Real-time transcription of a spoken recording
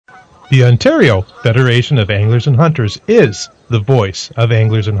The Ontario Federation of Anglers and Hunters is the voice of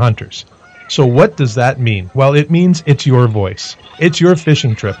anglers and hunters. So what does that mean? Well, it means it's your voice. It's your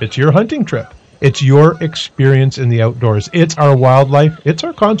fishing trip. It's your hunting trip. It's your experience in the outdoors. It's our wildlife. It's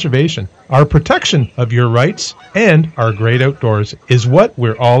our conservation. Our protection of your rights and our great outdoors is what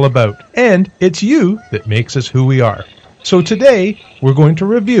we're all about. And it's you that makes us who we are. So today, we're going to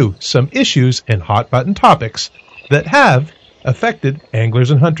review some issues and hot-button topics that have affected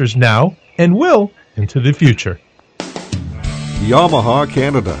anglers and hunters now and will into the future. Yamaha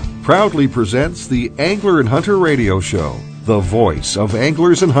Canada proudly presents the Angler and Hunter Radio Show, the voice of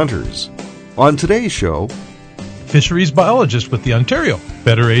anglers and hunters. On today's show, fisheries biologist with the Ontario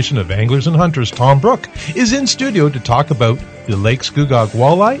Federation of Anglers and Hunters, Tom Brook, is in studio to talk about the Lake Scugog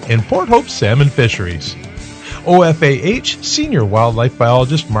walleye and Port Hope salmon fisheries. OFAH senior wildlife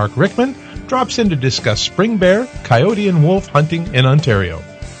biologist Mark Rickman drops in to discuss spring bear, coyote, and wolf hunting in Ontario.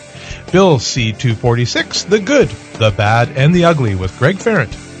 Bill C-246, the good, the bad, and the ugly with Greg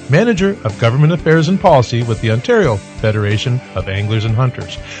Ferrant, Manager of Government Affairs and Policy with the Ontario Federation of Anglers and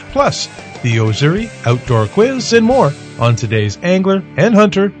Hunters. Plus, the Ozuri Outdoor Quiz and more on today's Angler and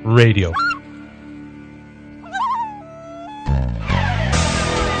Hunter Radio.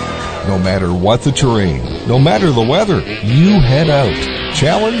 no matter what the terrain, no matter the weather, you head out.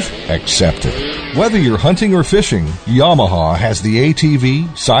 Challenge accepted. Whether you're hunting or fishing, Yamaha has the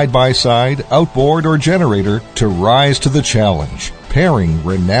ATV, side-by-side, outboard, or generator to rise to the challenge, pairing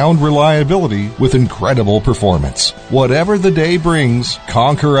renowned reliability with incredible performance. Whatever the day brings,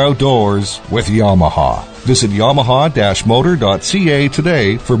 conquer outdoors with Yamaha. Visit yamaha-motor.ca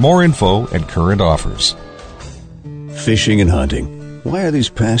today for more info and current offers. Fishing and hunting. Why are these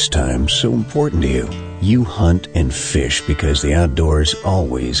pastimes so important to you? You hunt and fish because the outdoors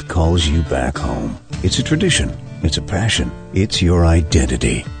always calls you back home. It's a tradition. It's a passion. It's your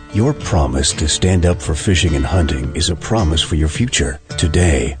identity. Your promise to stand up for fishing and hunting is a promise for your future.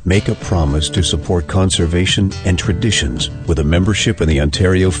 Today, make a promise to support conservation and traditions with a membership in the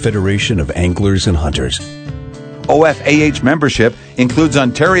Ontario Federation of Anglers and Hunters. OFAH membership includes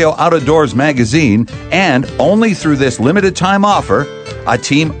Ontario Out of Doors magazine and, only through this limited time offer, a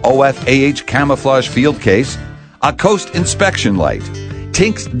Team OFAH camouflage field case, a Coast inspection light,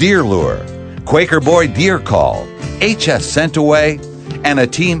 Tinks deer lure, Quaker Boy deer call, HS Scent Away, and a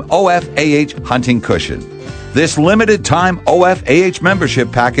Team OFAH hunting cushion. This limited time OFAH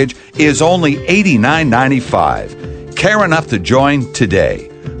membership package is only $89.95. Care enough to join today.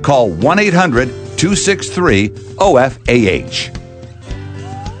 Call 1-800-263-OFAH.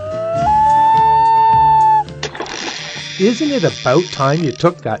 Isn't it about time you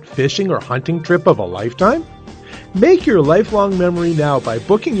took that fishing or hunting trip of a lifetime? Make your lifelong memory now by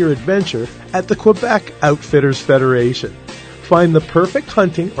booking your adventure at the Quebec Outfitters Federation. Find the perfect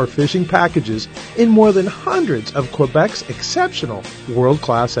hunting or fishing packages in more than hundreds of Quebec's exceptional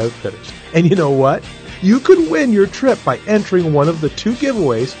world-class outfitters. And you know what? You could win your trip by entering one of the 2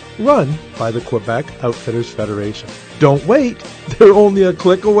 giveaways run by the Quebec Outfitters Federation. Don't wait. They're only a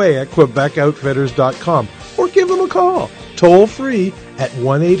click away at QuebecOutfitters.com or give them a call, toll free at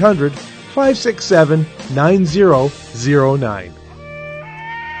 1-800-567-9009.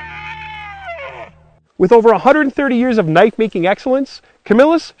 With over 130 years of knife-making excellence,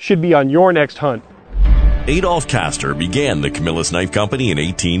 Camillus should be on your next hunt. Adolph Castor began the Camillus Knife Company in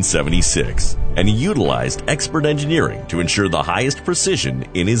 1876, and he utilized expert engineering to ensure the highest precision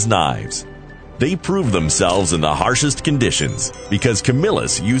in his knives. They proved themselves in the harshest conditions because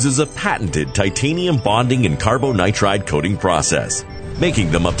Camillus uses a patented titanium bonding and carbonitride coating process,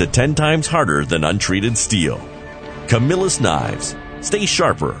 making them up to 10 times harder than untreated steel. Camillus knives. Stay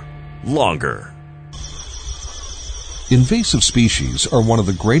sharper, longer. Invasive species are one of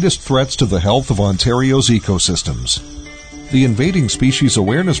the greatest threats to the health of Ontario's ecosystems. The Invading Species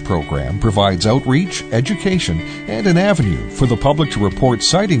Awareness Program provides outreach, education, and an avenue for the public to report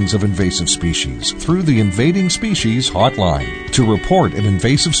sightings of invasive species through the Invading Species Hotline. To report an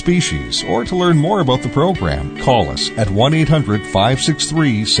invasive species or to learn more about the program, call us at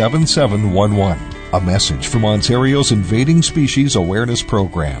 1-800-563-7711. A message from Ontario's Invading Species Awareness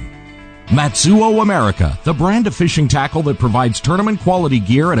Program. Matsuo America, the brand of fishing tackle that provides tournament-quality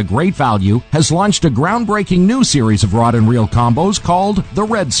gear at a great value, has launched a groundbreaking new series of rod and reel combos called the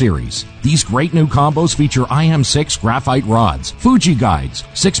Red Series. These great new combos feature IM6 graphite rods, Fuji guides,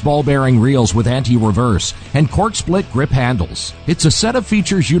 6 ball-bearing reels with anti-reverse, and cork-split grip handles. It's a set of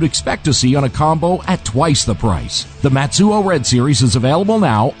features you'd expect to see on a combo at twice the price. The Matsuo Red Series is available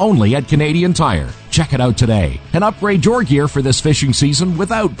now only at Canadian Tire. Check it out today and upgrade your gear for this fishing season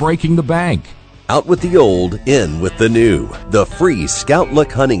without breaking the bank. Out with the old, in with the new. The free Scout Look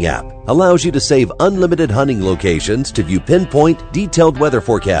hunting app allows you to save unlimited hunting locations to view pinpoint, detailed weather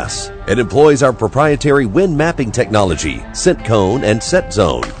forecasts. It employs our proprietary wind mapping technology, scent cone and set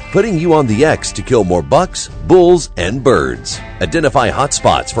zone, putting you on the X to kill more bucks, bulls, and birds. Identify hot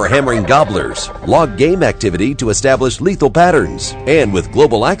spots for hammering gobblers, log game activity to establish lethal patterns. And with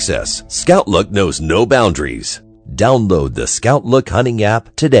global access, Scout Look knows no boundaries. Download the Scout Look hunting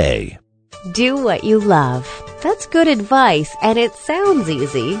app today. Do what you love. That's good advice, and it sounds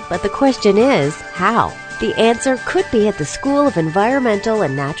easy, but the question is, how? The answer could be at the School of Environmental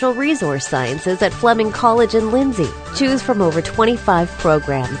and Natural Resource Sciences at Fleming College in Lindsay. Choose from over 25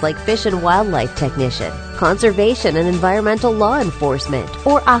 programs like Fish and Wildlife Technician, Conservation and Environmental Law Enforcement,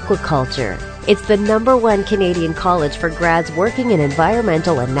 or Aquaculture. It's the #1 Canadian college for grads working in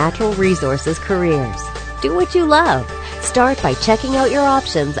environmental and natural resources careers. Do what you love. Start by checking out your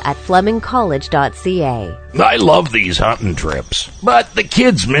options at flemingcollege.ca. I love these hunting trips, but the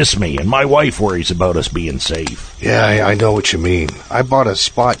kids miss me and my wife worries about us being safe. Yeah, I know what you mean. I bought a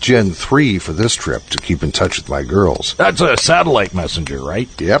Spot Gen 3 for this trip to keep in touch with my girls. That's a satellite messenger, right?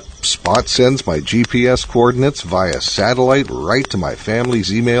 Yep, Spot sends my GPS coordinates via satellite right to my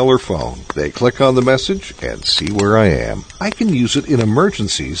family's email or phone. They click on the message and see where I am. I can use it in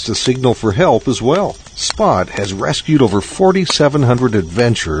emergencies to signal for help as well. Spot has rescued over 4,700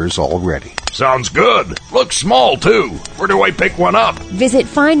 adventurers already. Sounds good. Looks small, too. Where do I pick one up? Visit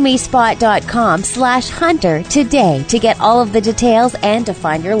findmespot.com/hunter today to get all of the details and to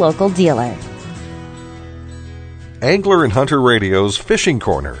find your local dealer. Angler and Hunter Radio's Fishing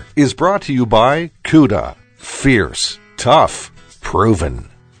Corner is brought to you by Cuda. Fierce, tough, proven.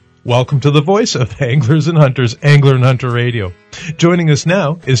 Welcome to the voice of Anglers and Hunters, Angler and Hunter Radio. Joining us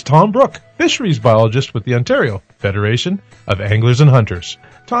now is Tom Brook, fisheries biologist with the Ontario Federation of Anglers and Hunters.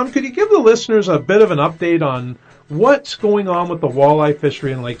 Tom, could you give the listeners a bit of an update on what's going on with the walleye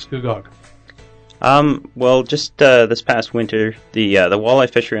fishery in Lake Scugog? Well, just this past winter, the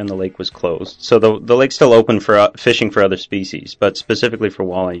walleye fishery on the lake was closed. So the lake's still open for fishing for other species, but specifically for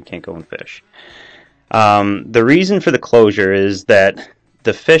walleye, you can't go and fish. The reason for the closure is that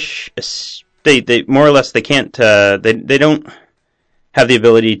the fish, they more or less, they can't, they don't have the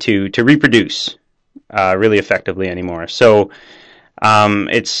ability to reproduce really effectively anymore. So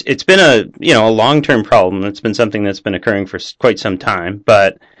it's been a long-term problem. It's been something that's been occurring for quite some time,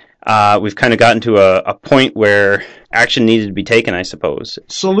 but we've kind of gotten to a point where action needed to be taken, I suppose.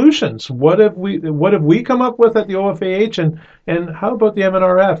 Solutions. What have we come up with at the OFAH, and how about the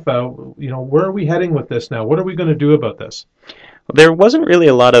MNRF? Where are we heading with this now? What are we going to do about this? There wasn't really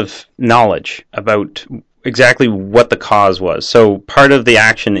a lot of knowledge about exactly what the cause was. So part of the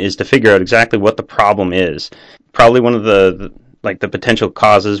action is to figure out exactly what the problem is. Probably one of the potential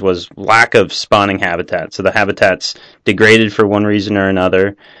causes was lack of spawning habitat. So the habitat's degraded for one reason or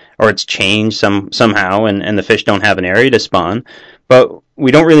another, or it's changed somehow, and the fish don't have an area to spawn. But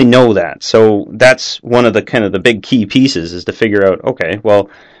we don't really know that. So that's one of the kind of the big key pieces, is to figure out, okay, well,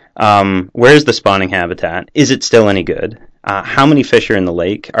 where's the spawning habitat? Is it still any good? How many fish are in the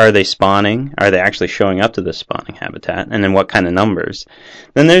lake? Are they spawning? Are they actually showing up to the spawning habitat? And then what kind of numbers?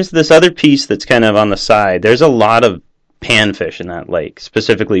 Then there's this other piece that's kind of on the side. There's a lot of panfish in that lake,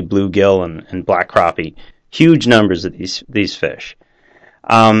 specifically bluegill and black crappie. Huge numbers of these fish.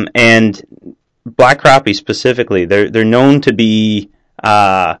 And black crappie specifically, they're known to be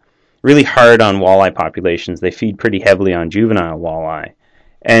really hard on walleye populations. They feed pretty heavily on juvenile walleye.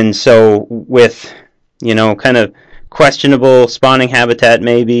 And so with, kind of questionable spawning habitat,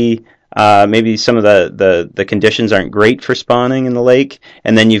 maybe some of the conditions aren't great for spawning in the lake,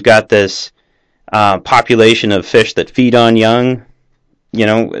 and then you've got this population of fish that feed on young,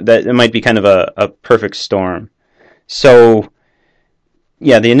 that it might be kind of a perfect storm. So,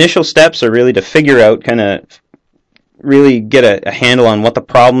 yeah, the initial steps are really to figure out, kind of really get a handle on what the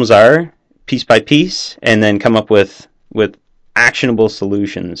problems are, piece by piece, and then come up with actionable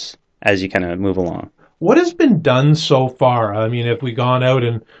solutions as you kind of move along. What has been done so far? I mean, have we gone out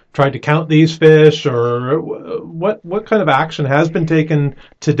and tried to count these fish, or what kind of action has been taken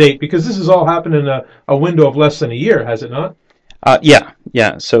to date? Because this has all happened in a window of less than a year, has it not? Yeah.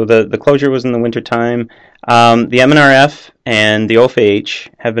 So the closure was in the winter time. The MNRF and the OFAH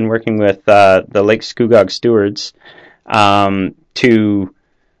have been working with the Lake Scugog stewards to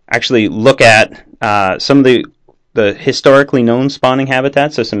actually look at some of the historically known spawning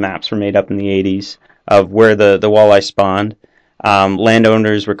habitats. So some maps were made up in the 80s of where the walleye spawned.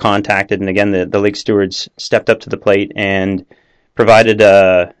 Landowners were contacted, and again, the lake stewards stepped up to the plate and provided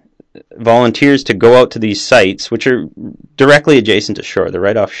volunteers to go out to these sites, which are directly adjacent to shore. They're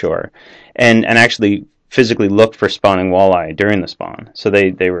right offshore. and actually physically looked for spawning walleye during the spawn. So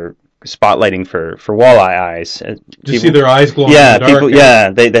they were spotlighting for walleye eyes. You see their eyes glowing yeah, in the dark? People,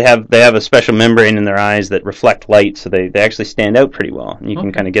 yeah, they have a special membrane in their eyes that reflect light, so they actually stand out pretty well. And you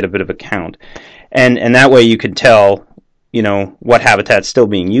can kind of get a bit of a count. And that way you could tell, what habitat's still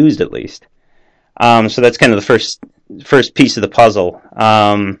being used at least. So that's kind of the first piece of the puzzle.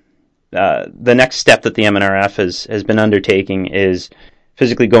 The next step that the MNRF has been undertaking is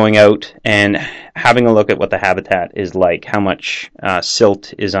physically going out and having a look at what the habitat is like, how much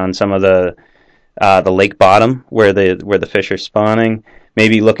silt is on some of the lake bottom where the fish are spawning,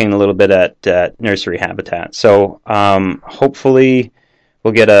 maybe looking a little bit at nursery habitat. So hopefully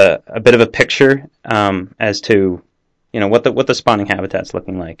we'll get a bit of a picture as to what the spawning habitat's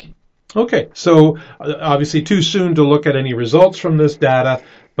looking like. Okay, so obviously too soon to look at any results from this data,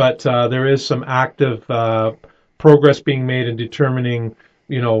 but there is some active progress being made in determining,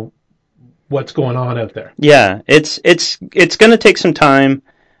 what's going on out there. Yeah, it's going to take some time.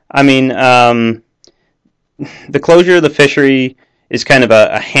 I mean, the closure of the fishery is kind of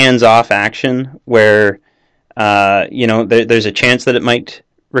a hands-off action where, there's a chance that it might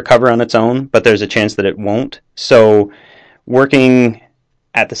recover on its own, but there's a chance that it won't. So working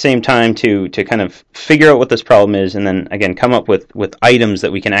at the same time to kind of figure out what this problem is, and then again come up with items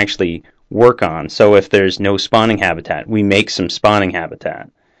that we can actually work on. So if there's no spawning habitat, we make some spawning habitat,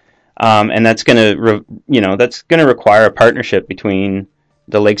 and that's going to require a partnership between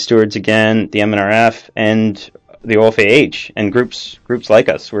the lake stewards again, the MNRF, and the OFAH and groups like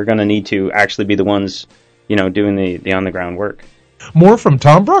us. We're going to need to actually be the ones doing the on the ground work. More from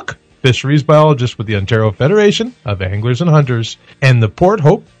Tom Brook, fisheries biologist with the Ontario Federation of Anglers and Hunters, and the Port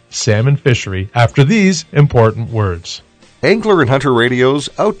Hope Salmon Fishery, after these important words. Angler and Hunter Radio's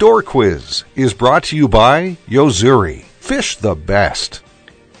Outdoor Quiz is brought to you by Yo-Zuri. Fish the best.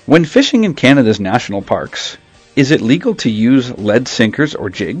 When fishing in Canada's national parks, is it legal to use lead sinkers or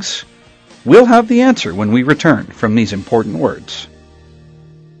jigs? We'll have the answer when we return from these important words.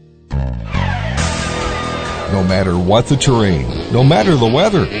 No matter what the terrain, no matter the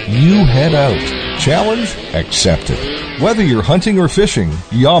weather, you head out. Challenge accepted. Whether you're hunting or fishing,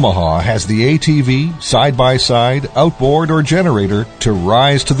 Yamaha has the ATV, side-by-side, outboard, or generator to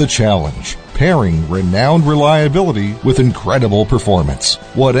rise to the challenge, pairing renowned reliability with incredible performance.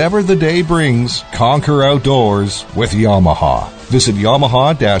 Whatever the day brings, conquer outdoors with Yamaha. Visit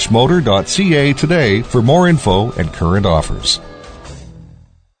yamaha-motor.ca today for more info and current offers.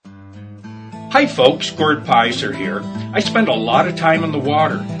 Hi folks, Gord Pizer here. I spend a lot of time in the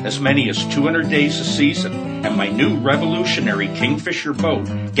water, as many as 200 days a season, and my new revolutionary Kingfisher boat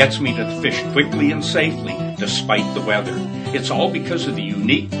gets me to fish quickly and safely, despite the weather. It's all because of the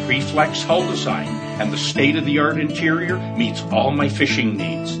unique Preflex hull design, and the state-of-the-art interior meets all my fishing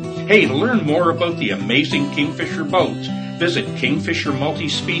needs. Hey, to learn more about the amazing Kingfisher boats, visit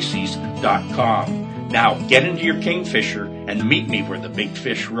kingfishermultispecies.com. Now get into your Kingfisher and meet me where the big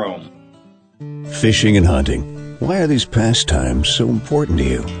fish roam. Fishing and hunting. Why are these pastimes so important to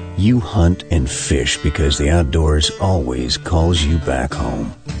you? You hunt and fish because the outdoors always calls you back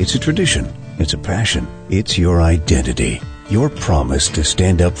home. It's a tradition. It's a passion. It's your identity. Your promise to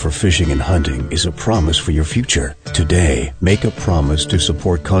stand up for fishing and hunting is a promise for your future. Today, make a promise to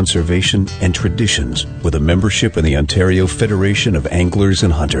support conservation and traditions with a membership in the Ontario Federation of Anglers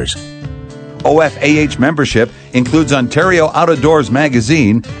and Hunters. OFAH membership includes Ontario Out of Doors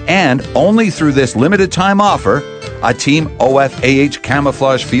magazine and, only through this limited time offer, a Team OFAH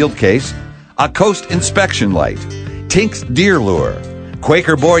camouflage field case, a Coast inspection light, Tinks deer lure,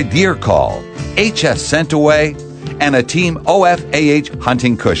 Quaker Boy deer call, HS Scent Away, and a Team OFAH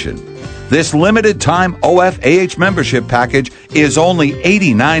hunting cushion. This limited time OFAH membership package is only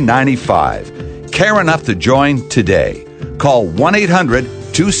 $89.95. Care enough to join today. Call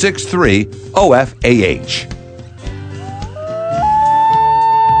 1-800-263-OFAH.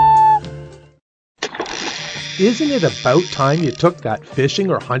 Isn't it about time you took that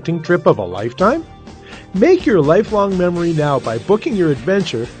fishing or hunting trip of a lifetime? Make your lifelong memory now by booking your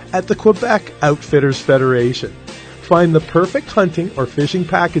adventure at the Quebec Outfitters Federation. Find the perfect hunting or fishing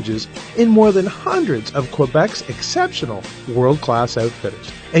packages in more than hundreds of Quebec's exceptional world-class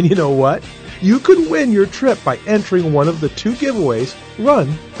outfitters. And you know what? You could win your trip by entering one of the 2 giveaways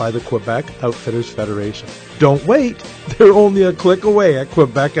run by the Quebec Outfitters Federation. Don't wait. They're only a click away at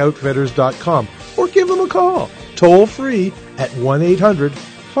QuebecOutfitters.com or give them a call, toll free at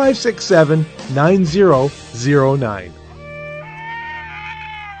 1-800-567-9009.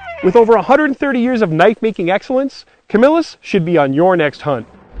 With over 130 years of knife-making excellence, Camillus should be on your next hunt.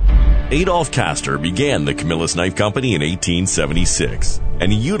 Adolph Castor began the Camillus Knife Company in 1876, and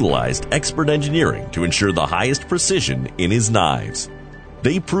he utilized expert engineering to ensure the highest precision in his knives.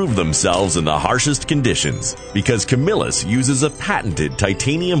 They proved themselves in the harshest conditions because Camillus uses a patented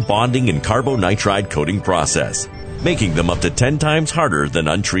titanium bonding and carbonitride coating process, making them up to 10 times harder than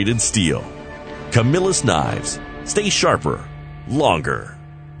untreated steel. Camillus knives. Stay sharper, longer.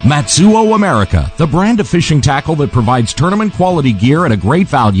 Matsuo America, the brand of fishing tackle that provides tournament quality gear at a great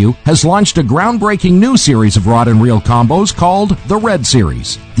value, has launched a groundbreaking new series of rod and reel combos called the Red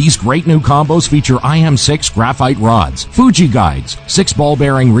Series. These great new combos feature IM6 graphite rods, Fuji guides, 6 ball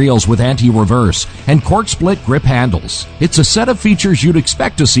bearing reels with anti-reverse, and cork split grip handles. It's a set of features you'd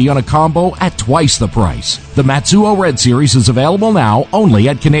expect to see on a combo at twice the price. The Matsuo Red Series is available now only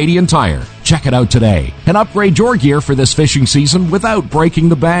at Canadian Tire. Check it out today and upgrade your gear for this fishing season without breaking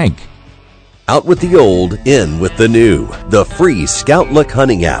the bank. Out with the old, in with the new. The free Scout Look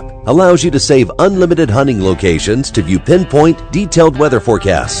hunting app allows you to save unlimited hunting locations to view pinpoint, detailed weather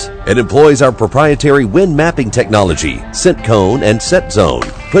forecasts. It employs our proprietary wind mapping technology, scent cone and set zone,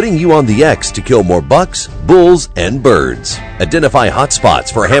 putting you on the X to kill more bucks, bulls, and birds. Identify hot spots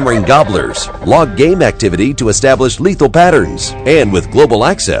for hammering gobblers, log game activity to establish lethal patterns. And with global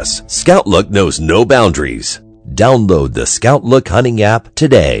access, Scout Look knows no boundaries. Download the Scout Look hunting app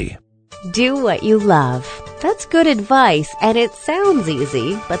today. Do what you love. That's good advice, and it sounds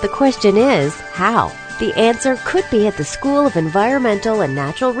easy, but the question is, how? The answer could be at the School of Environmental and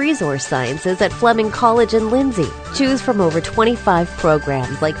Natural Resource Sciences at Fleming College in Lindsay. Choose from over 25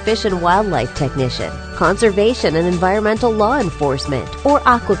 programs like Fish and Wildlife Technician, Conservation and Environmental Law Enforcement, or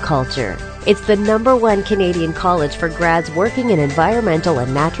Aquaculture. It's the #1 Canadian college for grads working in environmental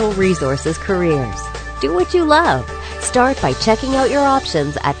and natural resources careers. Do what you love. Start by checking out your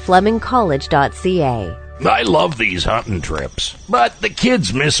options at flemingcollege.ca. I love these hunting trips, but the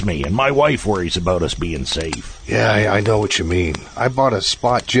kids miss me and my wife worries about us being safe. Yeah, I know what you mean. I bought a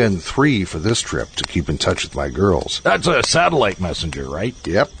Spot Gen 3 for this trip to keep in touch with my girls. That's a satellite messenger, right?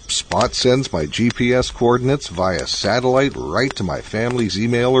 Yep. Spot sends my GPS coordinates via satellite right to my family's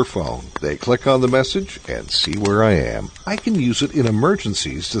email or phone. They click on the message and see where I am. I can use it in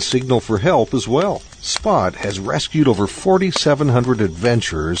emergencies to signal for help as well. Spot has rescued over 4,700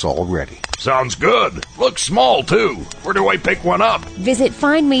 adventurers already. Sounds good. Looks small, too. Where do I pick one up? Visit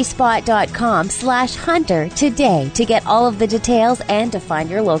findmespot.com/hunter today to get all of the details and to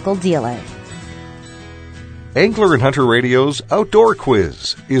find your local dealer. Angler and Hunter Radio's Outdoor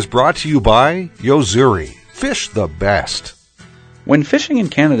Quiz is brought to you by Yo-Zuri. Fish the best. When fishing in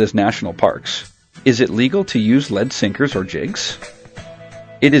Canada's national parks, is it legal to use lead sinkers or jigs?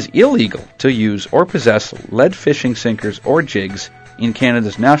 It is illegal to use or possess lead fishing sinkers or jigs in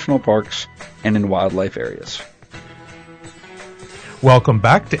Canada's national parks and in wildlife areas. Welcome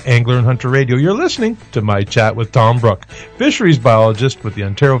back to Angler and Hunter Radio. You're listening to my chat with Tom Brook, fisheries biologist with the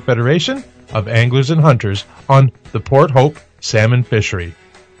Ontario Federation of Anglers and Hunters on the Port Hope salmon fishery.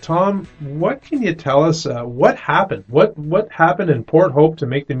 Tom, what can you tell us? What happened? What happened in Port Hope to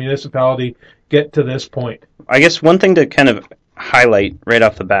make the municipality get to this point? I guess one thing to kind of highlight right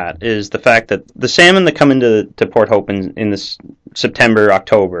off the bat is the fact that the salmon that come into Port Hope in this September,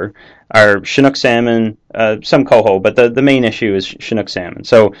 October are Chinook salmon, some coho, but the main issue is Chinook salmon.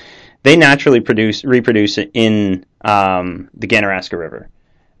 So they naturally reproduce in the Ganaraska River,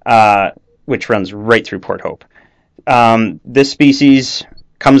 which runs right through Port Hope. This species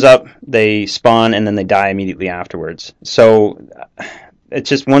comes up, they spawn, and then they die immediately afterwards. So it's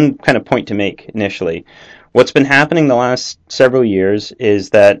just one kind of point to make initially. What's been happening the last several years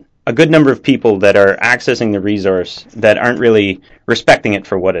is that a good number of people that are accessing the resource that aren't really respecting it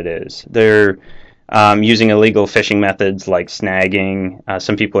for what it is. They're using illegal fishing methods like snagging.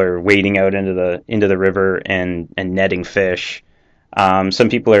 Some people are wading out into the river and netting fish. Some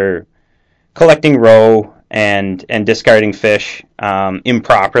people are collecting roe and discarding fish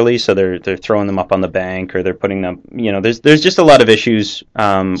improperly, so they're throwing them up on the bank or they're putting them. There's just a lot of issues.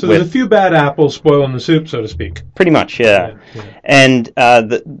 So there's a few bad apples spoiling the soup, so to speak. Pretty much, yeah. And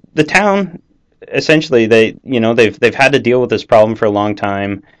the town essentially they've had to deal with this problem for a long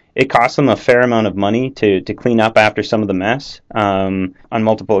time. It costs them a fair amount of money to clean up after some of the mess. On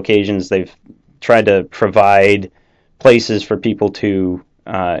multiple occasions, they've tried to provide places for people to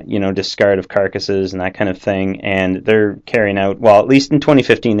discard of carcasses and that kind of thing, and they're carrying out, well, at least in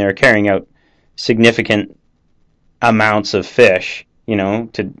 2015, they're carrying out significant amounts of fish. They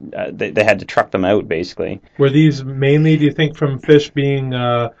had to truck them out, basically. Were these mainly, do you think, from fish being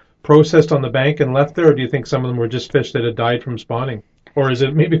processed on the bank and left there, or do you think some of them were just fish that had died from spawning? Or is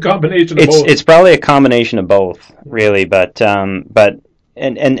it maybe a combination of both? It's probably a combination of both, really, but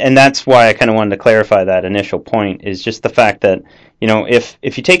And that's why I kind of wanted to clarify that initial point, is just the fact that,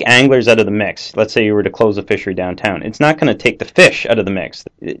 if you take anglers out of the mix, let's say you were to close a fishery downtown, it's not going to take the fish out of the mix.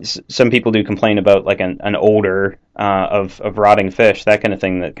 Some people do complain about like an odor of rotting fish, that kind of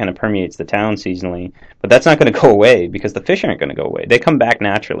thing that kind of permeates the town seasonally. But that's not going to go away because the fish aren't going to go away. They come back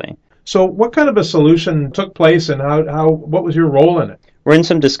naturally. So what kind of a solution took place, and what was your role in it? We're in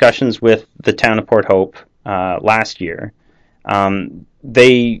some discussions with the town of Port Hope last year.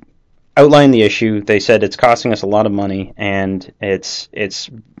 They outlined the issue. They said it's costing us a lot of money and it's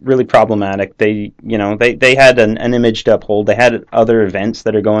really problematic. They had an image to uphold. They had other events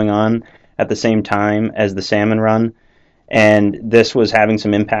that are going on at the same time as the salmon run, and this was having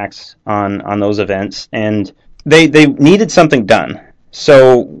some impacts on those events, and they needed something done.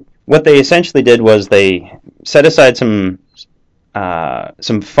 So what they essentially did was they set aside some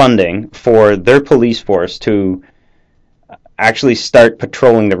funding for their police force to actually start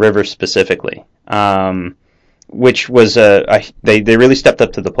patrolling the river specifically, which was they really stepped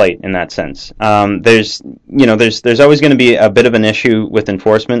up to the plate in that sense. There's always going to be a bit of an issue with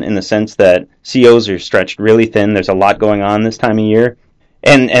enforcement in the sense that COs are stretched really thin. There's a lot going on this time of year,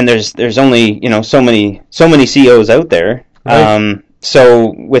 and there's only so many COs out there. Right.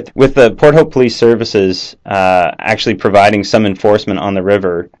 So with the Port Hope Police Services actually providing some enforcement on the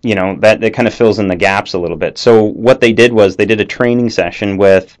river, that kind of fills in the gaps a little bit. So what they did was they did a training session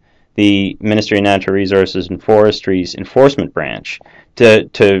with the Ministry of Natural Resources and Forestry's enforcement branch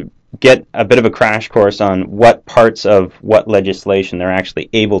to get a bit of a crash course on what parts of what legislation they're actually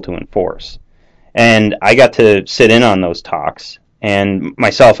able to enforce. And I got to sit in on those talks, and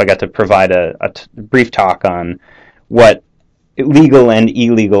myself I got to provide a brief talk on what legal and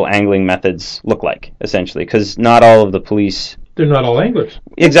illegal angling methods look like, essentially, because not all of the police... They're not all anglers.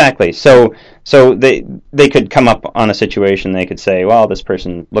 Exactly. So they could come up on a situation, they could say, well, this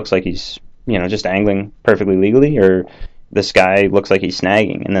person looks like he's, just angling perfectly legally, or this guy looks like he's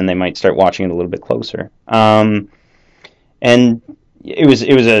snagging, and then they might start watching it a little bit closer. And it was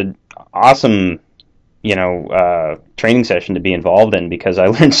a awesome, training session to be involved in, because I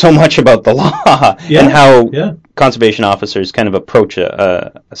learned so much about the law and how conservation officers kind of approach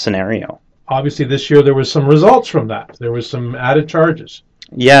a scenario. Obviously, this year there was some results from that. There was some added charges.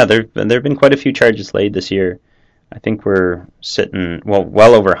 Yeah, there have been quite a few charges laid this year. I think we're sitting,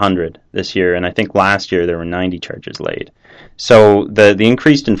 well over 100 this year, and I think last year there were 90 charges laid. So the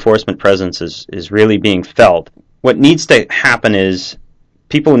increased enforcement presence is really being felt. What needs to happen is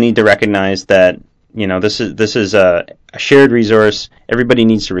people need to recognize that this is a shared resource. Everybody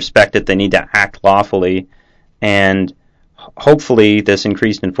needs to respect it. They need to act lawfully, and hopefully this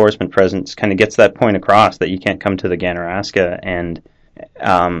increased enforcement presence kind of gets that point across that you can't come to the Ganaraska and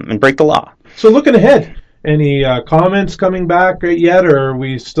break the law. So looking ahead, any comments coming back yet, or are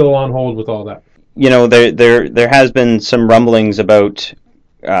we still on hold with all that? There has been some rumblings about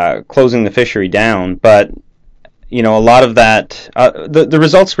closing the fishery down, but a lot of that, the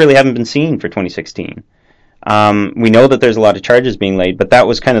results really haven't been seen for 2016. We know that there's a lot of charges being laid, but that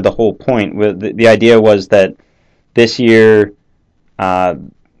was kind of the whole point. The idea was that this year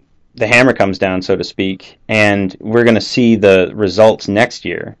the hammer comes down, so to speak, and we're going to see the results next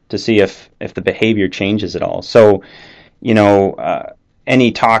year to see if the behavior changes at all. So,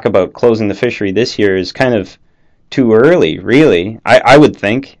 any talk about closing the fishery this year is kind of too early, really, I would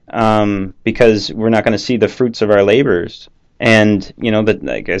think, because we're not going to see the fruits of our labors. And,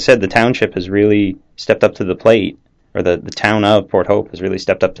 like I said, the township has really stepped up to the plate, or the town of Port Hope has really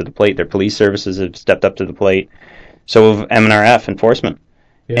stepped up to the plate. Their police services have stepped up to the plate. So have MNRF enforcement.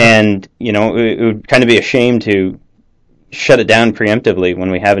 Yeah. And, it would kind of be a shame to shut it down preemptively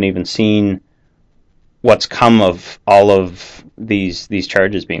when we haven't even seen what's come of all of these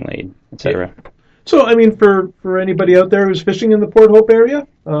charges being laid, etc. Yeah. So, for anybody out there who's fishing in the Port Hope area,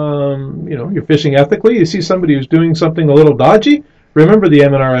 you're fishing ethically, you see somebody who's doing something a little dodgy, remember the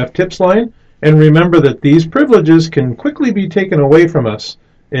MNRF tips line, and remember that these privileges can quickly be taken away from us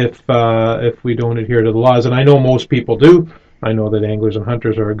if we don't adhere to the laws. And I know most people do. I know that anglers and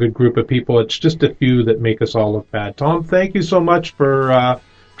hunters are a good group of people. It's just a few that make us all look bad. Tom, thank you so much for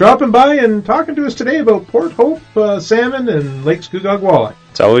dropping by and talking to us today about Port Hope salmon and Lake Scugog walleye.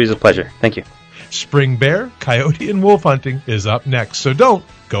 It's always a pleasure. Thank you. Spring bear, coyote, and wolf hunting is up next, so don't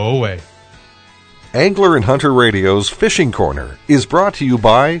go away. Angler and Hunter Radio's Fishing Corner is brought to you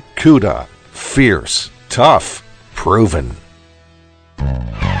by Cuda. Fierce, tough, proven.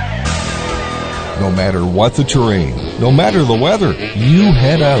 No matter what the terrain, no matter the weather, you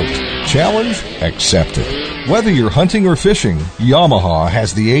head out. Challenge accepted. Whether you're hunting or fishing, Yamaha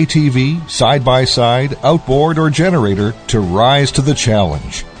has the ATV, side-by-side, outboard, or generator to rise to the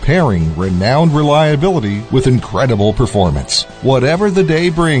challenge, pairing renowned reliability with incredible performance. Whatever the day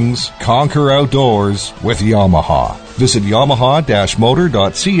brings, conquer outdoors with Yamaha. Visit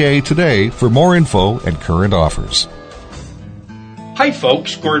yamaha-motor.ca today for more info and current offers. Hi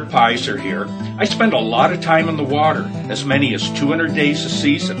folks, Gord Pizer here. I spend a lot of time in the water, as many as 200 days a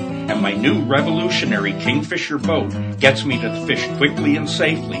season, and my new revolutionary Kingfisher boat gets me to fish quickly and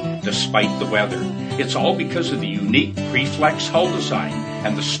safely despite the weather. It's all because of the unique Preflex hull design,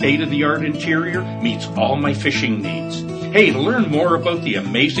 and the state-of-the-art interior meets all my fishing needs. Hey, to learn more about the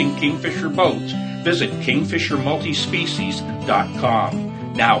amazing Kingfisher boats, visit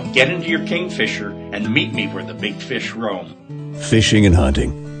kingfishermultispecies.com. Now get into your Kingfisher and meet me where the big fish roam. Fishing and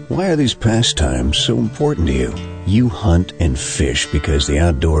hunting. Why are these pastimes so important to you? You hunt and fish because the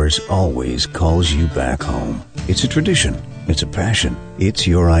outdoors always calls you back home. It's a tradition. It's a passion. It's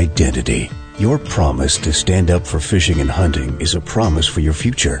your identity. Your promise to stand up for fishing and hunting is a promise for your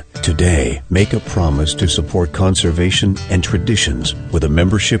future. Today, make a promise to support conservation and traditions with a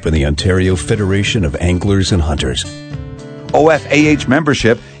membership in the Ontario Federation of Anglers and Hunters. OFAH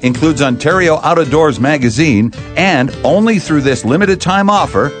membership includes Ontario Out of Doors magazine and, only through this limited time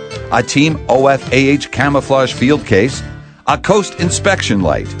offer, a Team OFAH camouflage field case, a Coast inspection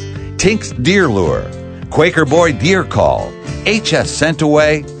light, Tinks deer lure, Quaker Boy deer call, HS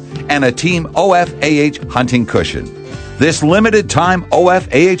Scent-A-Way, and a Team OFAH hunting cushion. This limited time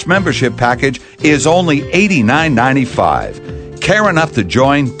OFAH membership package is only $89.95. Care enough to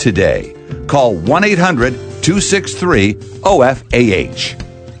join today. Call 1-800-263-OFAH.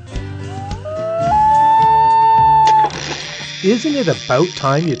 Isn't it about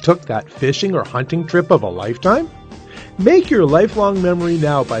time you took that fishing or hunting trip of a lifetime? Make your lifelong memory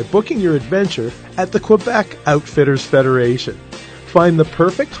now by booking your adventure at the Quebec Outfitters Federation. Find the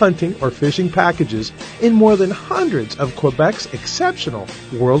perfect hunting or fishing packages in more than hundreds of Quebec's exceptional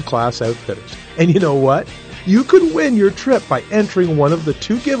world-class outfitters. And you know what? You could win your trip by entering one of the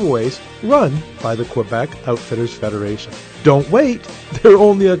 2 giveaways run by the Quebec Outfitters Federation. Don't wait. They're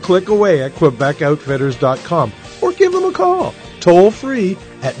only a click away at QuebecOutfitters.com or give them a call. Toll free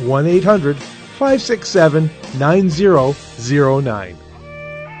at 1-800-567-9009.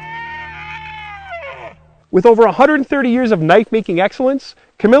 With over 130 years of knife-making excellence,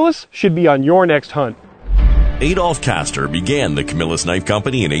 Camillus should be on your next hunt. Adolph Castor began the Camillus Knife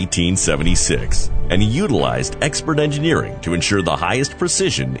Company in 1876, and he utilized expert engineering to ensure the highest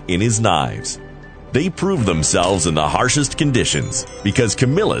precision in his knives. They proved themselves in the harshest conditions because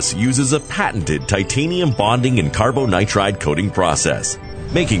Camillus uses a patented titanium bonding and carbonitride coating process,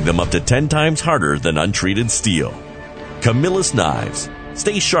 making them up to 10 times harder than untreated steel. Camillus knives.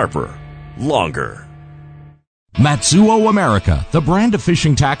 Stay sharper, longer. Matsuo America, the brand of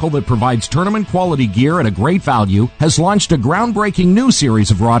fishing tackle that provides tournament-quality gear at a great value, has launched a groundbreaking new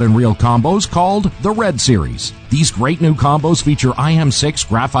series of rod and reel combos called the Red Series. These great new combos feature IM6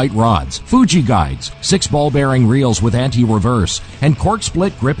 graphite rods, Fuji guides, 6 ball-bearing reels with anti-reverse, and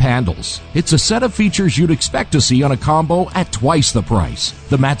cork-split grip handles. It's a set of features you'd expect to see on a combo at twice the price.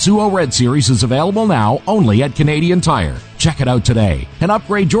 The Matsuo Red Series is available now only at Canadian Tire. Check it out today and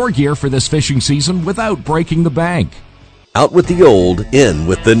upgrade your gear for this fishing season without breaking the bank. Out with the old, in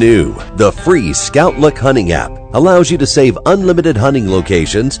with the new. The free Scout Look hunting app allows you to save unlimited hunting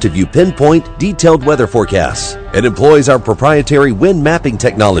locations to view pinpoint, detailed weather forecasts. It employs our proprietary wind mapping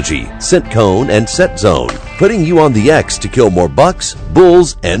technology, scent cone and set zone, putting you on the X to kill more bucks,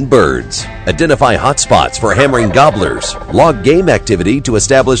 bulls, and birds. Identify hot spots for hammering gobblers, log game activity to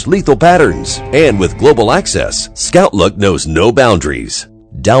establish lethal patterns, and with global access, Scout Look knows no boundaries.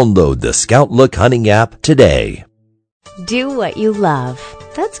 Download the Scout Look hunting app today. Do what you love.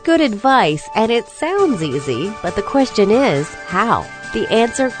 That's good advice, and it sounds easy, but the question is, how? The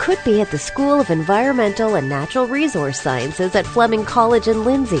answer could be at the School of Environmental and Natural Resource Sciences at Fleming College in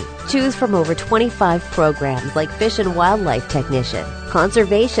Lindsay. Choose from over 25 programs like Fish and Wildlife Technician,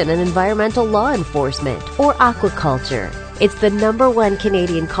 Conservation and Environmental Law Enforcement, or Aquaculture. It's the #1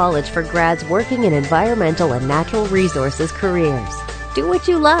 Canadian college for grads working in environmental and natural resources careers. Do what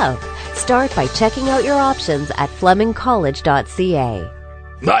you love. Start by checking out your options at flemingcollege.ca.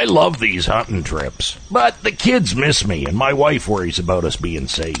 I love these hunting trips, but the kids miss me and my wife worries about us being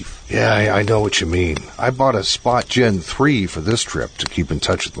safe. Yeah, I know what you mean. I bought a Spot Gen 3 for this trip to keep in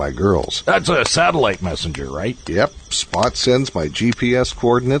touch with my girls. That's a satellite messenger, right? Yep. Spot sends my GPS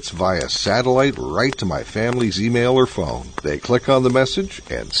coordinates via satellite right to my family's email or phone. They click on the message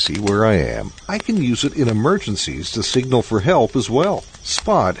and see where I am. I can use it in emergencies to signal for help as well.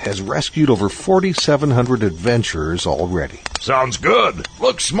 Spot has rescued over 4,700 adventurers already. Sounds good.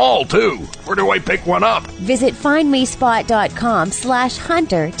 Looks small, too. Where do I pick one up? Visit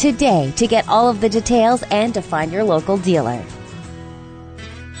findmespot.com/hunter today to get all of the details and to find your local dealer.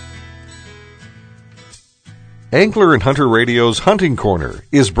 Angler and Hunter Radio's Hunting Corner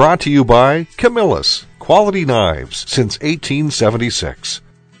is brought to you by Camillus, quality knives since 1876.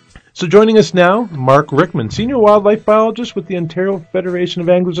 So joining us now, Mark Rickman, Senior Wildlife Biologist with the Ontario Federation of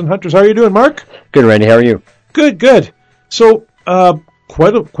Anglers and Hunters. How are you doing, Mark? Good, Randy. How are you? Good. So,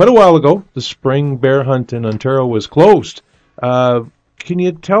 quite a while ago, the spring bear hunt in Ontario was closed. Can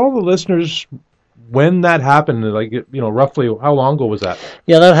you tell the listeners when that happened? Like, roughly how long ago was that?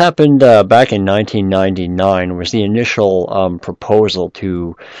 Yeah, that happened back in 1999. Was the initial proposal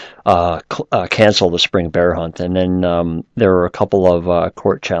to cancel the spring bear hunt, and then there were a couple of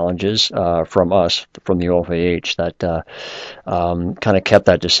court challenges from us, from the OFAH, that kind of kept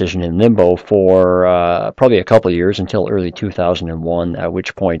that decision in limbo for probably a couple of years until early 2001. At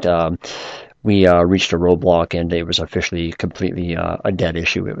which point we reached a roadblock, and it was officially completely a dead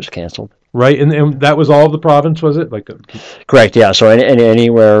issue. It was canceled. Right, and that was all of the province, was it? Correct, yeah. So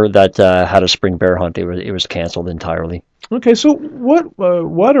anywhere that had a spring bear hunt, it was canceled entirely. Okay, so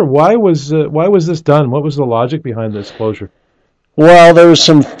why was this done? What was the logic behind this closure? Well, there was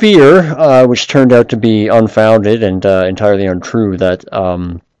some fear, which turned out to be unfounded and entirely untrue, that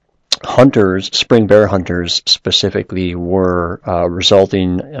spring bear hunters specifically, were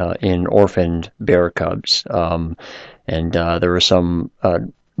resulting in orphaned bear cubs, and there were some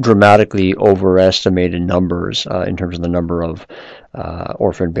dramatically overestimated numbers in terms of the number of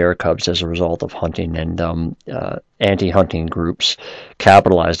orphaned bear cubs as a result of hunting, and anti-hunting groups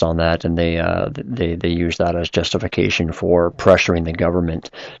capitalized on that, and they used that as justification for pressuring the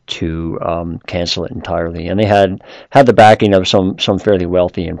government to cancel it entirely. And they had the backing of some fairly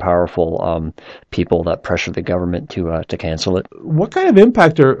wealthy and powerful people that pressured the government to cancel it. What kind of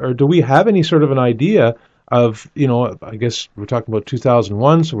impact, or do we have any sort of an idea of, I guess we're talking about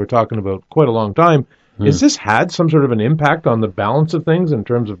 2001, so we're talking about quite a long time. Has this had some sort of an impact on the balance of things in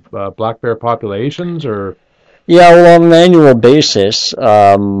terms of black bear populations, or? Yeah, well, on an annual basis,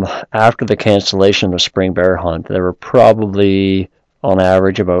 after the cancellation of the spring bear hunt, there were probably, on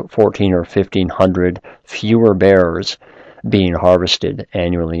average, about 1,400 or 1,500 fewer bears being harvested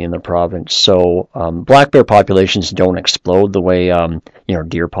annually in the province. So black bear populations don't explode the way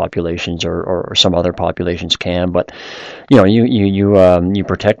deer populations or some other populations can, but you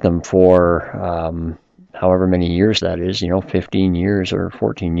protect them for however many years that is, 15 years or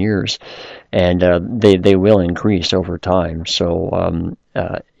 14 years, and they will increase over time. So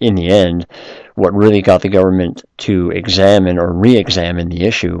in the end, what really got the government to examine or re-examine the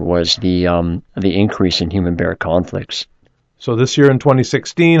issue was the increase in human bear conflicts. So this year in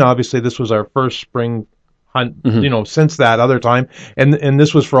 2016, obviously this was our first spring hunt, since that other time. And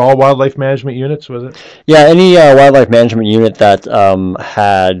this was for all wildlife management units, was it? Yeah, any wildlife management unit that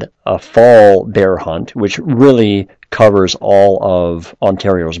had a fall bear hunt, which really covers all of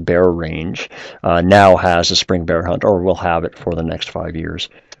Ontario's bear range, now has a spring bear hunt, or will have it for the next 5 years,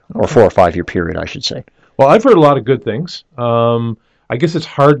 or for a 5-year period, I should say. Well, I've heard a lot of good things. I guess it's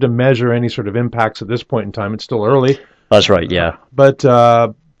hard to measure any sort of impacts at this point in time. It's still early. That's right, yeah. But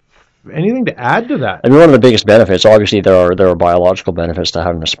anything to add to that? I mean, one of the biggest benefits, obviously, there are biological benefits to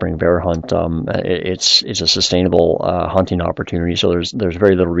having a spring bear hunt. It's a sustainable hunting opportunity, so there's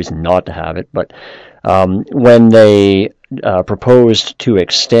very little reason not to have it. But when they proposed to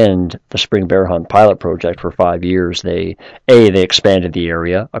extend the spring bear hunt pilot project for 5 years, they expanded the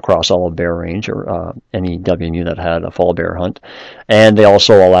area across all of bear range, or any WMU that had a fall bear hunt, and they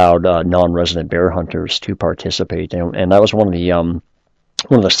also allowed non-resident bear hunters to participate, and that was one of the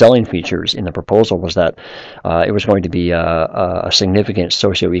selling features in the proposal, was that it was going to be a significant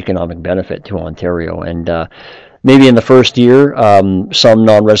socioeconomic benefit to Ontario. And maybe in the first year, some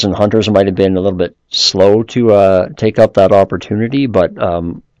non-resident hunters might have been a little bit slow to take up that opportunity, but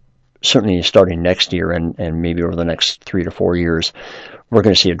certainly starting next year and maybe over the next 3 to 4 years, we're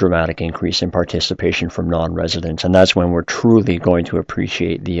going to see a dramatic increase in participation from non-residents, and that's when we're truly going to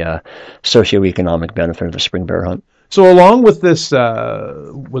appreciate the socioeconomic benefit of the spring bear hunt. So along with this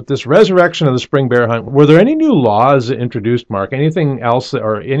resurrection of the spring bear hunt, were there any new laws introduced, Mark? Anything else,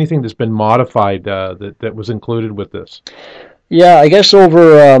 or anything that's been modified that was included with this? Yeah, I guess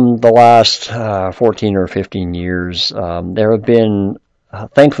over the last 14 or 15 years, there have been,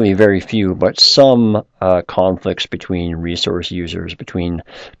 thankfully very few, but some conflicts between resource users, between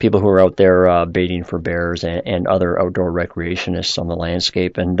people who are out there baiting for bears and other outdoor recreationists on the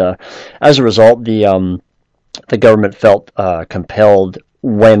landscape. And as a result, the government felt compelled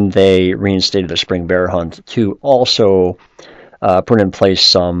when they reinstated the spring bear hunt to also put in place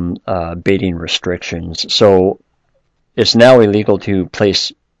some baiting restrictions. So it's now illegal to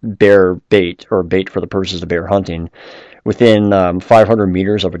place bear bait or bait for the purposes of bear hunting within 500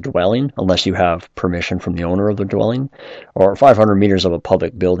 meters of a dwelling, unless you have permission from the owner of the dwelling, or 500 meters of a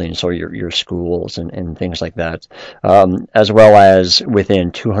public building, so your schools and things like that, as well as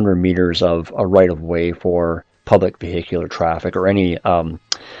within 200 meters of a right-of-way for public vehicular traffic or any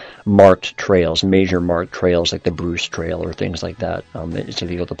marked trails, major marked trails like the Bruce Trail or things like that. It's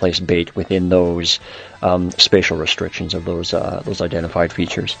illegal to place bait within those spatial restrictions of those identified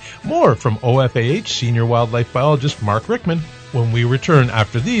features. More from OFAH Senior Wildlife Biologist Mark Rickman when we return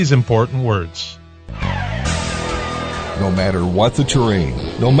after these important words. No matter what the terrain,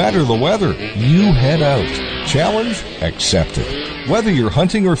 no matter the weather, you head out. Challenge accepted. Whether you're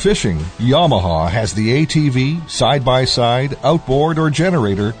hunting or fishing, Yamaha has the ATV, side-by-side, outboard, or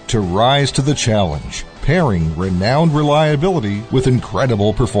generator to rise to the challenge, pairing renowned reliability with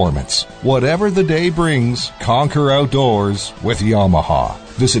incredible performance. Whatever the day brings, conquer outdoors with Yamaha.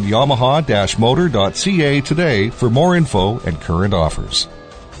 Visit yamaha-motor.ca today for more info and current offers.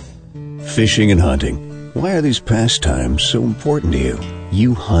 Fishing and hunting. Why are these pastimes so important to you?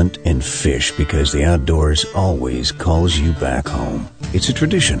 You hunt and fish because the outdoors always calls you back home. It's a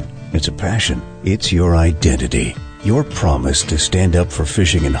tradition. It's a passion. It's your identity. Your promise to stand up for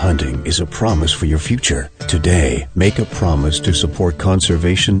fishing and hunting is a promise for your future. Today, make a promise to support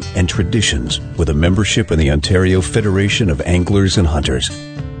conservation and traditions with a membership in the Ontario Federation of Anglers and Hunters.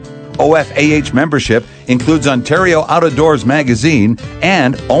 OFAH membership includes Ontario Out of Doors magazine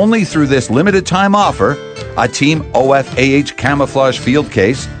and, only through this limited time offer, a Team OFAH camouflage field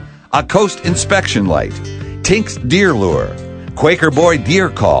case, a Coast inspection light, Tinks deer lure, Quaker Boy deer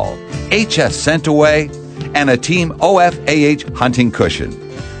call, HS Scent Away, and a Team OFAH hunting cushion.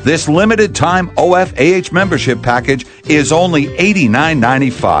 This limited time OFAH membership package is only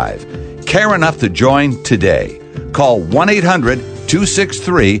 $89.95. Care enough to join today. Call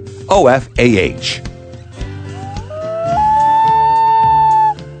 1-800-263-OFAH.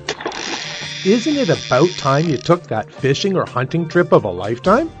 Isn't it about time you took that fishing or hunting trip of a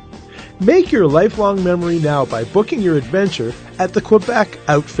lifetime? Make your lifelong memory now by booking your adventure at the Quebec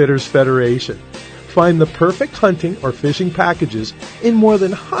Outfitters Federation. Find the perfect hunting or fishing packages in more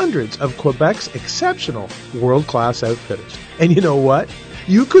than hundreds of Quebec's exceptional world-class outfitters. And you know what?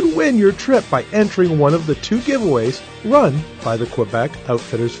 You could win your trip by entering one of the 2 giveaways run by the Quebec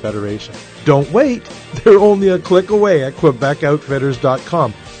Outfitters Federation. Don't wait. They're only a click away at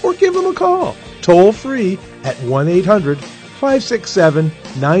QuebecOutfitters.com or give them a call. Toll free at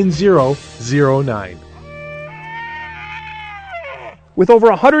 1-800-567-9009. With over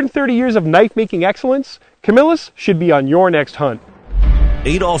 130 years of knife-making excellence, Camillus should be on your next hunt.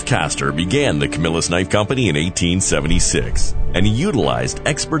 Adolph Castor began the Camillus Knife Company in 1876, and he utilized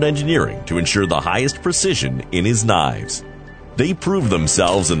expert engineering to ensure the highest precision in his knives. They prove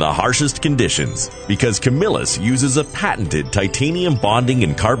themselves in the harshest conditions because Camillus uses a patented titanium bonding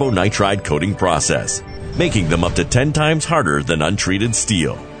and carbonitride coating process, making them up to 10 times harder than untreated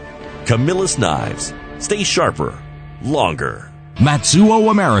steel. Camillus knives. Stay sharper, longer.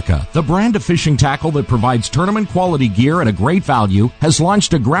 Matsuo America, the brand of fishing tackle that provides tournament-quality gear at a great value, has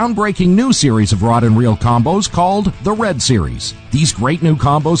launched a groundbreaking new series of rod and reel combos called the Red Series. These great new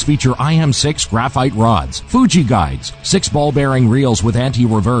combos feature IM6 graphite rods, Fuji guides, 6 ball-bearing reels with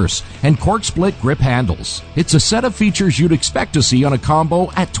anti-reverse, and cork-split grip handles. It's a set of features you'd expect to see on a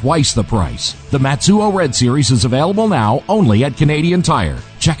combo at twice the price. The Matsuo Red Series is available now only at Canadian Tire.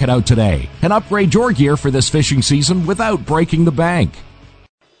 Check it out today and upgrade your gear for this fishing season without breaking the bank.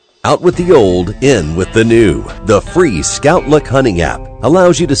 Out with the old, in with the new. The free Scout Look hunting app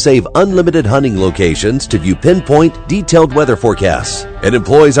allows you to save unlimited hunting locations to view pinpoint, detailed weather forecasts. It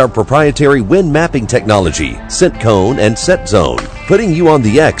employs our proprietary wind mapping technology, scent cone, and set zone, putting you on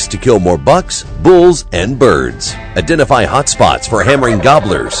the X to kill more bucks, bulls, and birds. Identify hot spots for hammering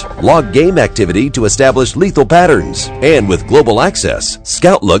gobblers, log game activity to establish lethal patterns, and with global access,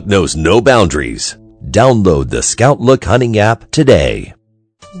 Scout Look knows no boundaries. Download the Scout Look hunting app today.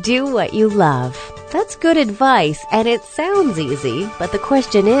 Do what you love. That's good advice, and it sounds easy, but the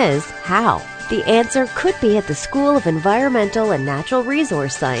question is, how? The answer could be at the School of Environmental and Natural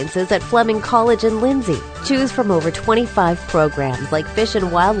Resource Sciences at Fleming College in Lindsay. Choose from over 25 programs like Fish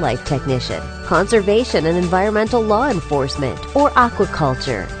and Wildlife Technician, Conservation and Environmental Law Enforcement, or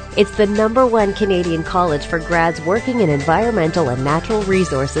Aquaculture. It's the #1 Canadian college for grads working in environmental and natural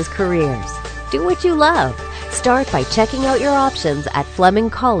resources careers. Do what you love. Start by checking out your options at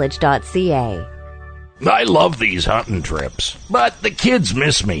flemingcollege.ca. I love these hunting trips, but the kids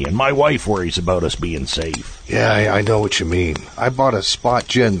miss me and my wife worries about us being safe. Yeah, I know what you mean. I bought a Spot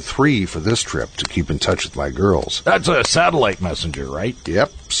Gen 3 for this trip to keep in touch with my girls. That's a satellite messenger, right? Yep.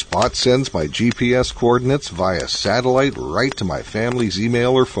 Spot sends my GPS coordinates via satellite right to my family's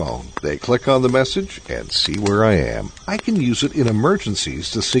email or phone. They click on the message and see where I am. I can use it in emergencies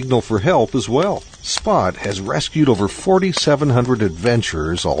to signal for help as well. Spot has rescued over 4,700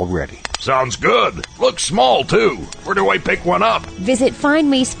 adventurers already. Sounds good. Looks small, too. Where do I pick one up? Visit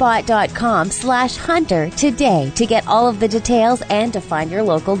findmespot.com/hunter today to get all of the details and to find your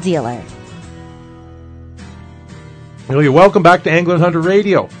local dealer. Welcome back to Angler and Hunter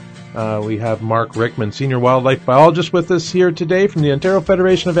Radio. We have Mark Rickman, Senior Wildlife Biologist, with us here today from the Ontario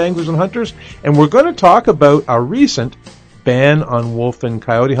Federation of Anglers and Hunters, and we're going to talk about a recent ban on wolf and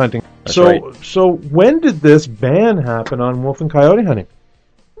coyote hunting. That's right. So when did this ban happen on wolf and coyote hunting?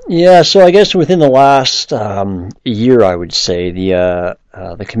 Yeah, so I guess within the last year, I would say, the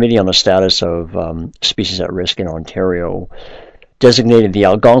Committee on the Status of Species at Risk in Ontario designated the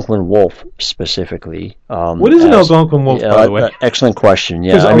Algonquin wolf specifically. What is an Algonquin wolf, by the way? Excellent question.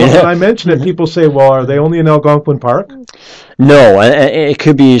 Yeah, when I mention it, people say, well, are they only in Algonquin Park? No, it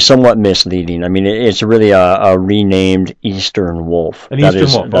could be somewhat misleading. I mean, it's really a renamed eastern wolf. An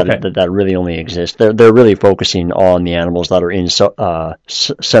eastern wolf, okay. That really only exists. They're really focusing on the animals that are in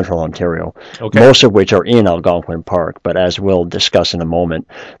central Ontario, okay. Most of which are in Algonquin Park. But as we'll discuss in a moment,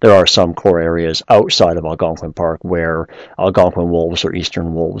 there are some core areas outside of Algonquin Park where Algonquin wolves or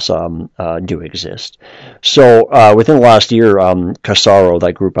eastern wolves do exist. So within the last year, CASARO,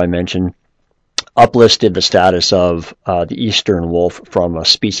 that group I mentioned, uplisted the status of the eastern wolf from a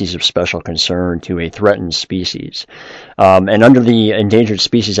species of special concern to a threatened species. And under the Endangered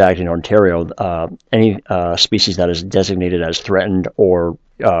Species Act in Ontario, any species that is designated as threatened or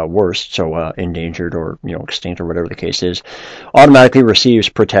worse, so endangered or extinct or whatever the case is, automatically receives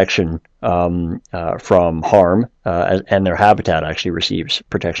protection from harm, and their habitat actually receives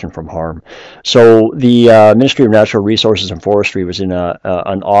protection from harm. So the Ministry of Natural Resources and Forestry was in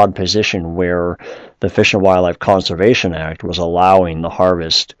an odd position where the Fish and Wildlife Conservation Act was allowing the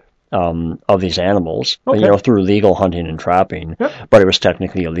harvest of these animals, through legal hunting and trapping, but it was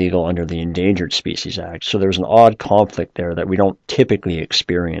technically illegal under the Endangered Species Act. So there's an odd conflict there that we don't typically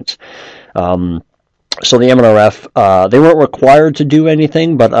experience. So the MNRF, they weren't required to do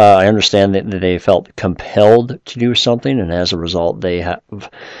anything, but I understand that they felt compelled to do something, and as a result, they have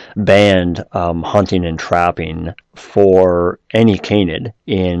banned hunting and trapping for any canid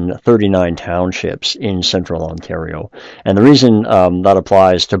in 39 townships in central Ontario. And the reason that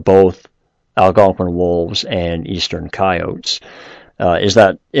applies to both Algonquin wolves and eastern coyotes is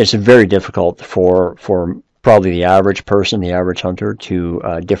that it's very difficult for probably the average person, the average hunter, to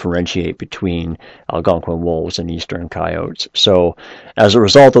differentiate between Algonquin wolves and eastern coyotes. So as a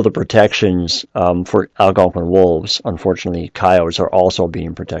result of the protections for Algonquin wolves, unfortunately, coyotes are also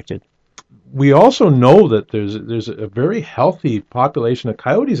being protected. We also know that there's a very healthy population of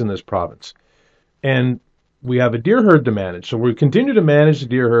coyotes in this province. And we have a deer herd to manage. So we continue to manage the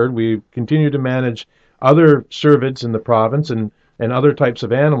deer herd. We continue to manage other cervids in the province and other types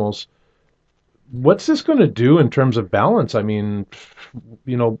of animals. What's this going to do in terms of balance? I mean,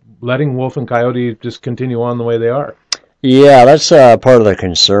 letting wolf and coyote just continue on the way they are. Yeah, that's part of the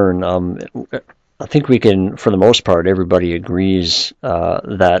concern. I think we can, for the most part, everybody agrees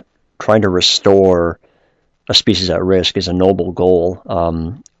that trying to restore a species at risk is a noble goal.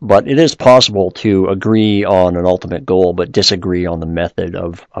 But it is possible to agree on an ultimate goal, but disagree on the method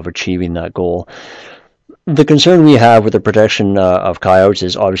of achieving that goal. The concern we have with the protection of coyotes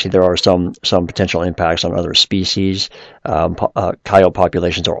is obviously there are some potential impacts on other species. Coyote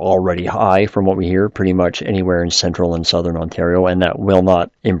populations are already high from what we hear pretty much anywhere in central and southern Ontario, and that will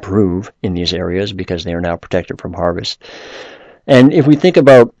not improve in these areas because they are now protected from harvest. And if we think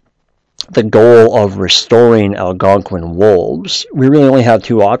about the goal of restoring Algonquin wolves, we really only have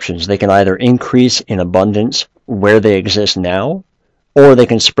two options. They can either increase in abundance where they exist now, or they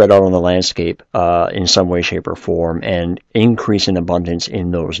can spread out on the landscape in some way, shape, or form and increase in abundance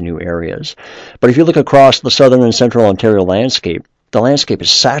in those new areas. But if you look across the southern and central Ontario landscape, the landscape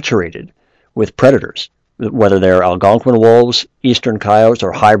is saturated with predators. Whether they're Algonquin wolves, eastern coyotes,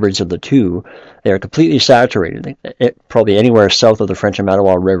 or hybrids of the two, they are completely saturated. Probably anywhere south of the French and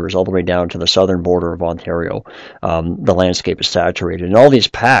Mattawa rivers, all the way down to the southern border of Ontario, the landscape is saturated. And all these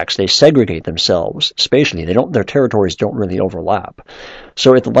packs, they segregate themselves spatially. Their territories don't really overlap.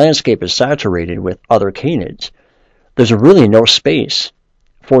 So if the landscape is saturated with other canids, there's really no space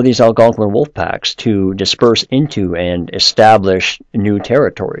for these Algonquin wolf packs to disperse into and establish new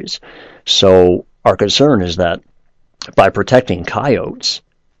territories. So our concern is that by protecting coyotes,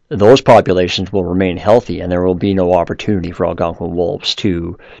 those populations will remain healthy, and there will be no opportunity for Algonquin wolves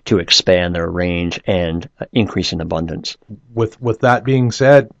to expand their range and increase in abundance. With that being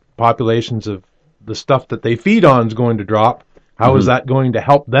said, populations of the stuff that they feed on is going to drop. How is that going to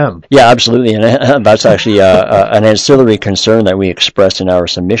help them? Yeah, absolutely, and that's actually an ancillary concern that we expressed in our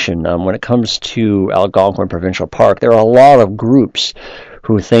submission. When it comes to Algonquin Provincial Park, there are a lot of groups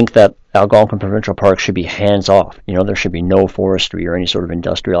who think that Algonquin Provincial Park should be hands-off. There should be no forestry or any sort of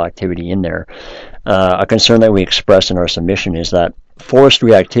industrial activity in there. A concern that we expressed in our submission is that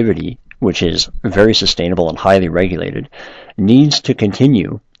forestry activity, which is very sustainable and highly regulated, needs to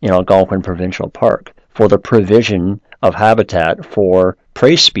continue in Algonquin Provincial Park for the provision of habitat for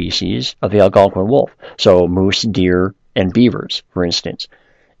prey species of the Algonquin wolf, so moose, deer, and beavers, for instance.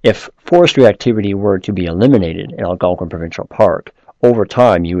 If forestry activity were to be eliminated in Algonquin Provincial Park, over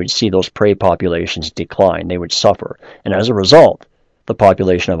time you would see those prey populations decline. They would suffer. And as a result, the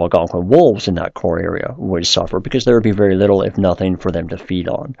population of Algonquin wolves in that core area would suffer because there would be very little, if nothing, for them to feed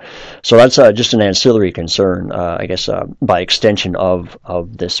on. So that's just an ancillary concern, I guess, by extension of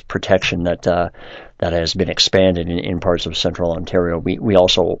this protection that has been expanded in parts of central Ontario. We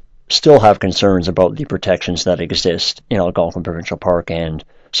also still have concerns about the protections that exist in Algonquin Provincial Park and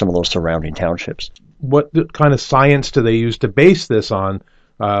some of those surrounding townships. What kind of science do they use to base this on?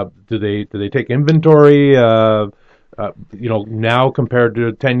 Do they take inventory? Now compared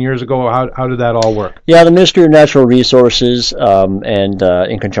to 10 years ago, how did that all work? Yeah, the Ministry of Natural Resources and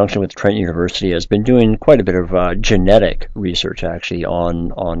in conjunction with Trent University has been doing quite a bit of genetic research actually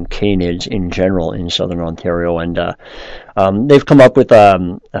on canids in general in southern Ontario, and they've come up with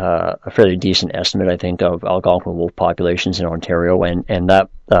a fairly decent estimate, I think, of Algonquin wolf populations in Ontario, and that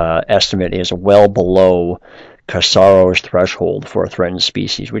estimate is well below Casaro's threshold for a threatened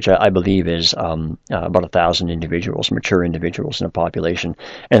species, which I believe is about 1,000 individuals, mature individuals in a population.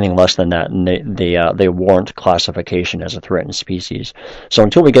 Anything less than that, and they warrant classification as a threatened species. So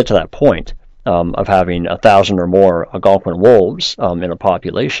until we get to that point of having 1,000 or more Algonquin wolves in a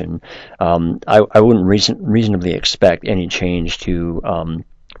population, I wouldn't reasonably expect any change to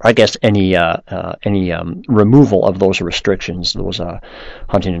I guess any removal of those restrictions, those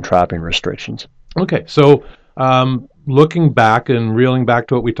hunting and trapping restrictions. Okay, so looking back and reeling back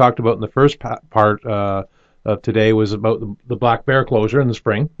to what we talked about in the first part of today was about the black bear closure in the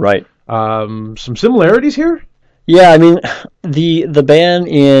spring. Right. Some similarities here? Yeah, I mean, the ban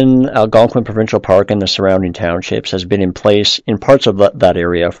in Algonquin Provincial Park and the surrounding townships has been in place in parts of that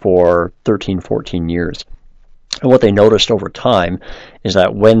area for 13, 14 years. And what they noticed over time is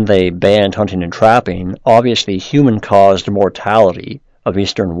that when they banned hunting and trapping, obviously human-caused mortality of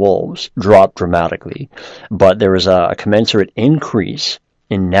eastern wolves dropped dramatically, but there was a commensurate increase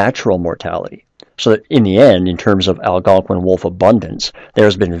in natural mortality. So that in the end, in terms of Algonquin wolf abundance,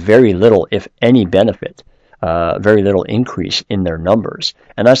 there's been very little, if any, benefit, very little increase in their numbers.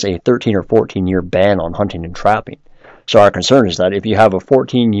 And that's a 13 or 14-year ban on hunting and trapping. So our concern is that if you have a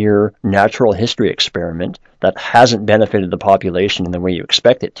 14-year natural history experiment that hasn't benefited the population in the way you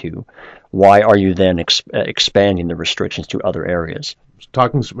expect it to, why are you then expanding the restrictions to other areas?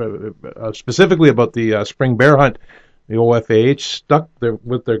 Talking specifically about the spring bear hunt, the OFAH stuck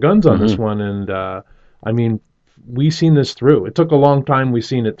with their guns on this one, and I mean, we've seen this through. It took a long time. We've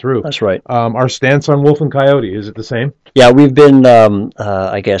seen it through. That's right. Our stance on wolf and coyote, is it the same? Yeah, we've been,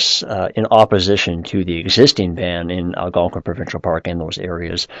 I guess, in opposition to the existing ban in Algonquin Provincial Park and those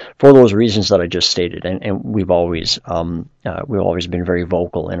areas for those reasons that I just stated, and we've always been very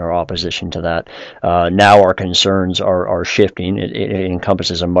vocal in our opposition to that. Now our concerns are shifting. It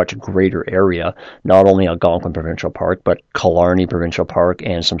encompasses a much greater area, not only Algonquin Provincial Park, but Killarney Provincial Park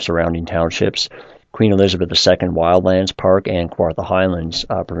and some surrounding townships, Queen Elizabeth II Wildlands Park and Kawartha Highlands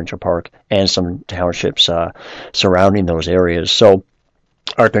Provincial Park, and some townships surrounding those areas. So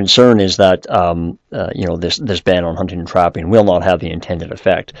our concern is that this ban on hunting and trapping will not have the intended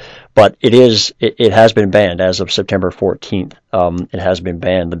effect, but it has been banned as of September 14th. It has been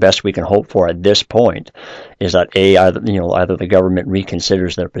banned. The best we can hope for at this point is that either the government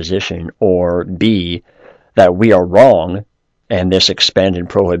reconsiders their position, or B, that we are wrong, and this expanded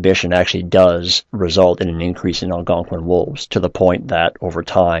prohibition actually does result in an increase in Algonquin wolves to the point that over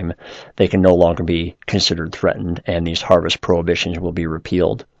time they can no longer be considered threatened, and these harvest prohibitions will be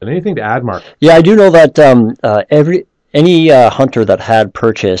repealed. And anything to add, Mark? Yeah, I do know that any hunter that had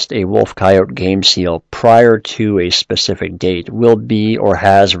purchased a wolf coyote game seal prior to a specific date will be or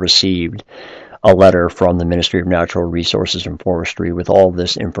has received a letter from the Ministry of Natural Resources and Forestry with all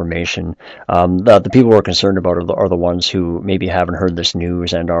this information. The people we're concerned about are the ones who maybe haven't heard this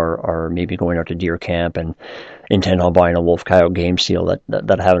news and are maybe going out to deer camp and intend on buying a wolf coyote game seal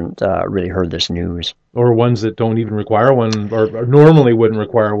that haven't really heard this news. Or ones that don't even require one, or normally wouldn't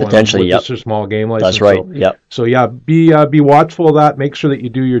require one. Potentially, with just a small game license. That's right. Yep. So yeah, be watchful of that. Make sure that you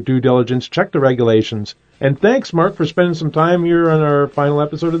do your due diligence. Check the regulations. And thanks, Mark, for spending some time here on our final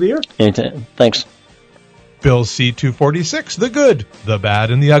episode of the year. Anytime. Thanks. Bill C-246, the good, the bad,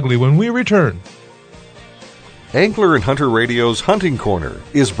 and the ugly when we return. Angler and Hunter Radio's Hunting Corner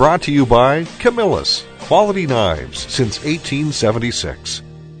is brought to you by Camillus, quality knives since 1876.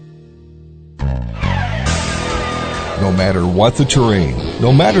 No matter what the terrain,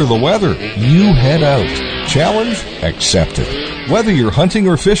 no matter the weather, you head out. Challenge accepted. Whether you're hunting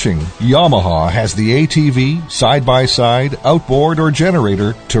or fishing, Yamaha has the ATV, side-by-side, outboard, or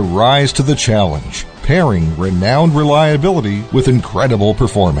generator to rise to the challenge, pairing renowned reliability with incredible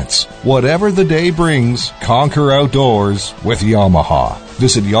performance. Whatever the day brings, conquer outdoors with Yamaha.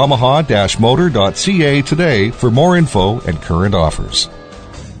 Visit yamaha-motor.ca today for more info and current offers.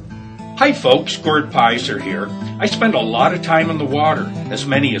 Hi folks, Gord Pizer here. I spend a lot of time in the water, as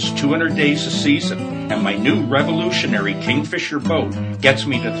many as 200 days a season, and my new revolutionary Kingfisher boat gets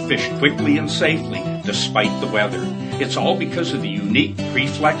me to the fish quickly and safely, despite the weather. It's all because of the unique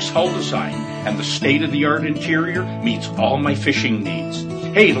Preflex hull design, and the state-of-the-art interior meets all my fishing needs.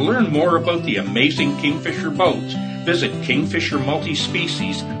 Hey, to learn more about the amazing Kingfisher boats, visit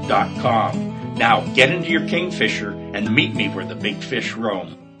KingfisherMultispecies.com. Now get into your Kingfisher and meet me where the big fish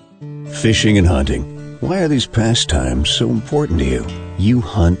roam. Fishing and hunting. Why are these pastimes so important to you? You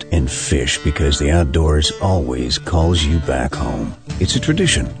hunt and fish because the outdoors always calls you back home. It's a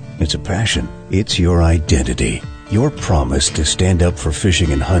tradition. It's a passion. It's your identity. Your promise to stand up for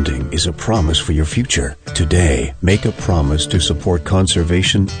fishing and hunting is a promise for your future. Today, make a promise to support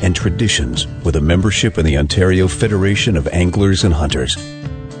conservation and traditions with a membership in the Ontario Federation of Anglers and Hunters.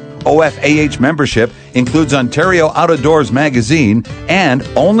 OFAH membership includes Ontario Out of Doors magazine and,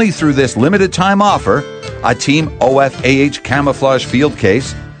 only through this limited time offer, a Team OFAH camouflage field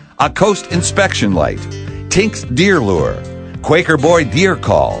case, a Coast inspection light, Tinks deer lure, Quaker Boy deer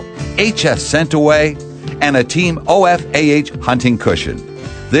call, HS Scent Away, and a Team OFAH hunting cushion.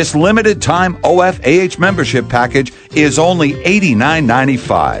 This limited time OFAH membership package is only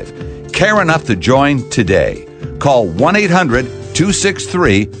 $89.95. Care enough to join today. Call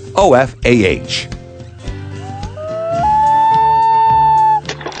 1-800-263-OFAH.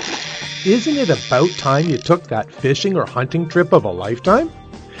 Isn't it about time you took that fishing or hunting trip of a lifetime?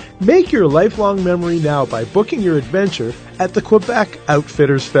 Make your lifelong memory now by booking your adventure at the Quebec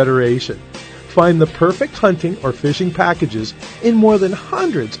Outfitters Federation. Find the perfect hunting or fishing packages in more than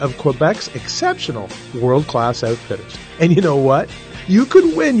hundreds of Quebec's exceptional world-class outfitters. And you know what? You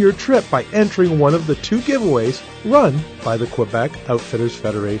could win your trip by entering one of the 2 giveaways run by the Quebec Outfitters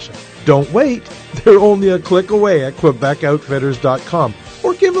Federation. Don't wait. They're only a click away at QuebecOutfitters.com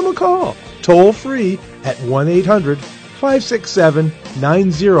or give them a call, toll free at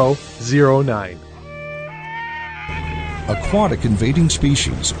 1-800-567-9009. Aquatic invading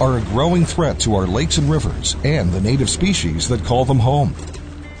species are a growing threat to our lakes and rivers and the native species that call them home.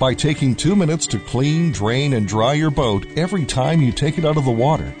 By taking 2 minutes to clean, drain, and dry your boat every time you take it out of the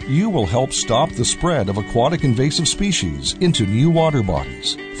water, you will help stop the spread of aquatic invasive species into new water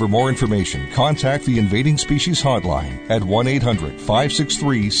bodies. For more information, contact the Invading Species Hotline at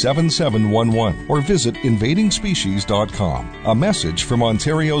 1-800-563-7711 or visit invadingspecies.com. A message from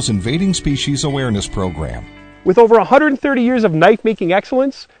Ontario's Invading Species Awareness Program. With over 130 years of knife-making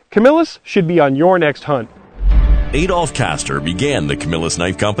excellence, Camillus should be on your next hunt. Adolph Castor began the Camillus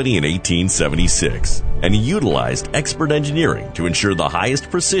Knife Company in 1876, and he utilized expert engineering to ensure the highest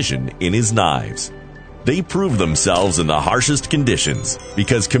precision in his knives. They proved themselves in the harshest conditions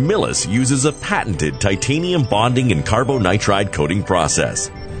because Camillus uses a patented titanium bonding and carbonitride coating process,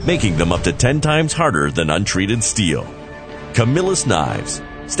 making them up to 10 times harder than untreated steel. Camillus knives.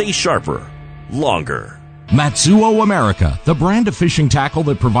 Stay sharper, longer. Matsuo America, the brand of fishing tackle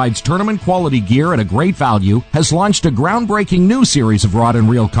that provides tournament-quality gear at a great value, has launched a groundbreaking new series of rod and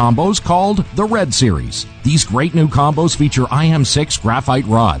reel combos called the Red Series. These great new combos feature IM6 graphite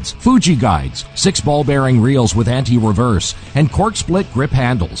rods, Fuji guides, 6 ball-bearing reels with anti-reverse, and cork-split grip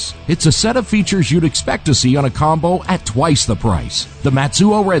handles. It's a set of features you'd expect to see on a combo at twice the price. The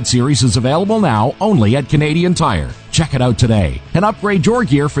Matsuo Red Series is available now only at Canadian Tire. Check it out today and upgrade your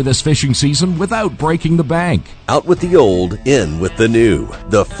gear for this fishing season without breaking the bank. Out with the old, in with the new.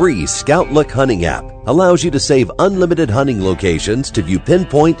 The free Scout Look hunting app allows you to save unlimited hunting locations to view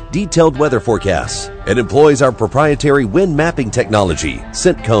pinpoint, detailed weather forecasts, and employs our proprietary wind mapping technology,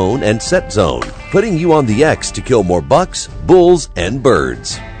 scent cone and set zone, putting you on the X to kill more bucks, bulls, and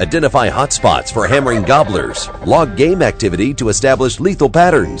birds. Identify hot spots for hammering gobblers, log game activity to establish lethal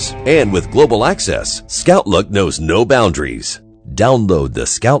patterns, and with global access, ScoutLook knows no boundaries. Download the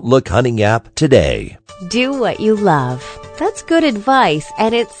ScoutLook hunting app today. Do what you love. That's good advice,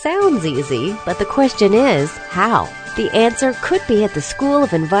 and it sounds easy, but the question is, how? The answer could be at the School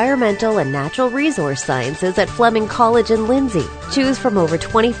of Environmental and Natural Resource Sciences at Fleming College in Lindsay. Choose from over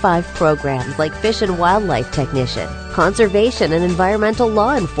 25 programs like Fish and Wildlife Technician, Conservation and Environmental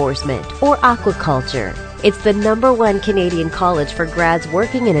Law Enforcement, or Aquaculture. It's the #1 Canadian college for grads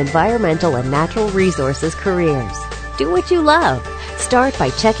working in environmental and natural resources careers. Do what you love. Start by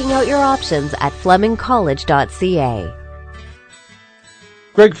checking out your options at flemingcollege.ca.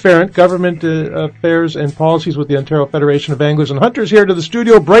 Greg Ferrant, Government Affairs and Policies with the Ontario Federation of Anglers and Hunters, here to the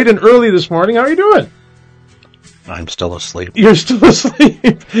studio bright and early this morning. How are you doing? I'm still asleep. You're still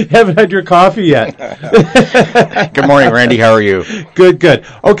asleep? Haven't had your coffee yet. Good morning, Randy. How are you? Good.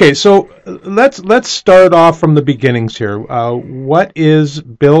 Okay, so let's start off from the beginnings here. What is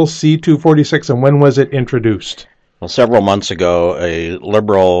Bill C-246 and when was it introduced? Well, several months ago, a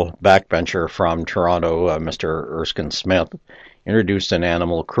Liberal backbencher from Toronto, Mr. Erskine Smith, introduced an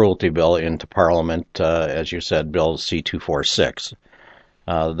animal cruelty bill into Parliament, as you said, Bill C-246.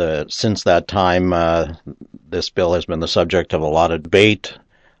 Since that time, this bill has been the subject of a lot of debate,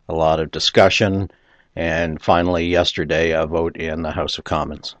 a lot of discussion, and finally yesterday a vote in the House of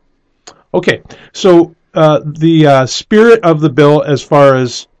Commons. Okay, so the spirit of the bill as far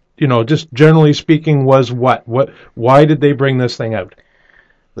as, just generally speaking, was what? Why did they bring this thing out?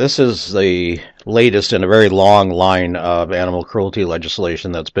 This is the latest in a very long line of animal cruelty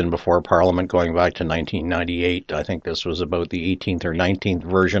legislation that's been before Parliament going back to 1998. I think this was about the 18th or 19th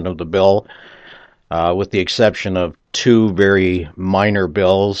version of the bill, with the exception of two very minor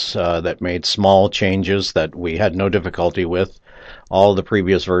bills that made small changes that we had no difficulty with. All the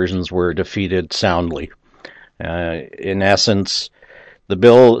previous versions were defeated soundly. In essence, the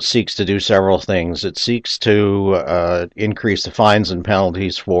bill seeks to do several things. It seeks to increase the fines and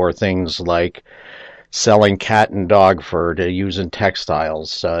penalties for things like selling cat and dog fur to use in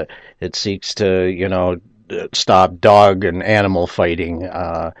textiles. It seeks to, stop dog and animal fighting,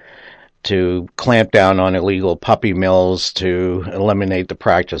 to clamp down on illegal puppy mills, to eliminate the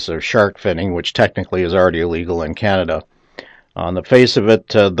practice of shark finning, which technically is already illegal in Canada. On the face of it,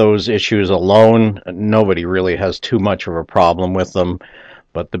 those issues alone, nobody really has too much of a problem with them,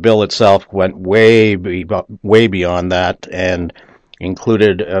 but the bill itself went way beyond that and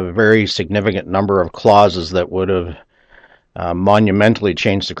included a very significant number of clauses that would have monumentally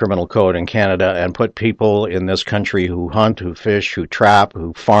changed the criminal code in Canada and put people in this country who hunt, who fish, who trap,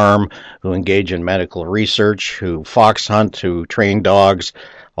 who farm, who engage in medical research, who fox hunt, who train dogs,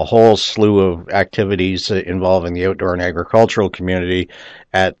 a whole slew of activities involving the outdoor and agricultural community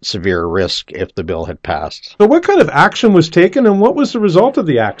at severe risk if the bill had passed. So what kind of action was taken and what was the result of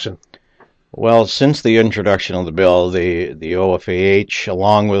the action? Well, since the introduction of the bill, the OFAH,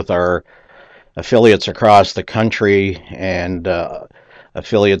 along with our affiliates across the country and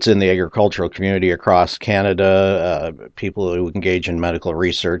affiliates in the agricultural community across Canada, people who engage in medical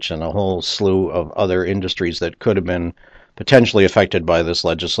research, and a whole slew of other industries that could have been potentially affected by this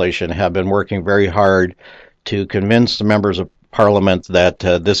legislation, have been working very hard to convince the members of Parliament that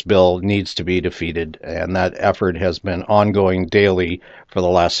this bill needs to be defeated, and that effort has been ongoing daily for the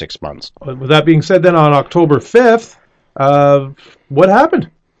last 6 months. With that being said, then on October 5th, what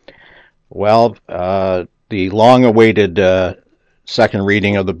happened? Well, the long-awaited second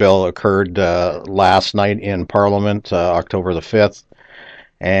reading of the bill occurred last night in Parliament, October the 5th,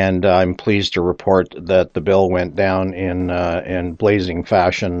 and I'm pleased to report that the bill went down in blazing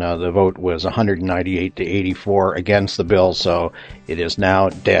fashion. The vote was 198 to 84 against the bill, so it is now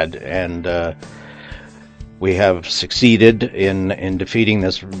dead, and we have succeeded in defeating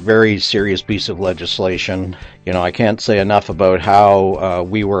this very serious piece of legislation. I can't say enough about how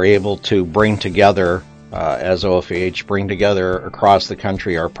we were able to bring together, as OFAH, bring together across the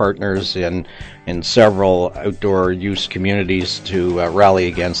country our partners in several outdoor use communities to rally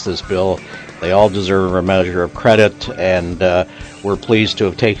against this bill. They all deserve a measure of credit, and we're pleased to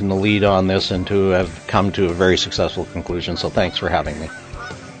have taken the lead on this and to have come to a very successful conclusion. So thanks for having me.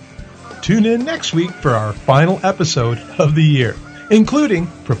 Tune in next week for our final episode of the year, including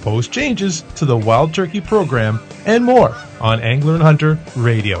proposed changes to the Wild Turkey program and more on Angler and Hunter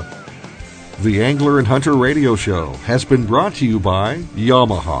Radio. The Angler and Hunter Radio Show has been brought to you by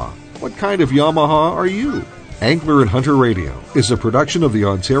Yamaha, What kind of Yamaha are you? Angler and Hunter Radio is a production of the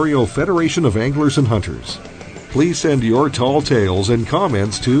Ontario Federation of Anglers and Hunters. Please send your tall tales and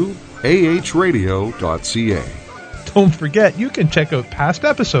comments to ahradio.ca. Don't forget, you can check out past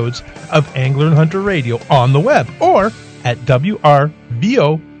episodes of Angler and Hunter Radio on the web or at wrvo.com.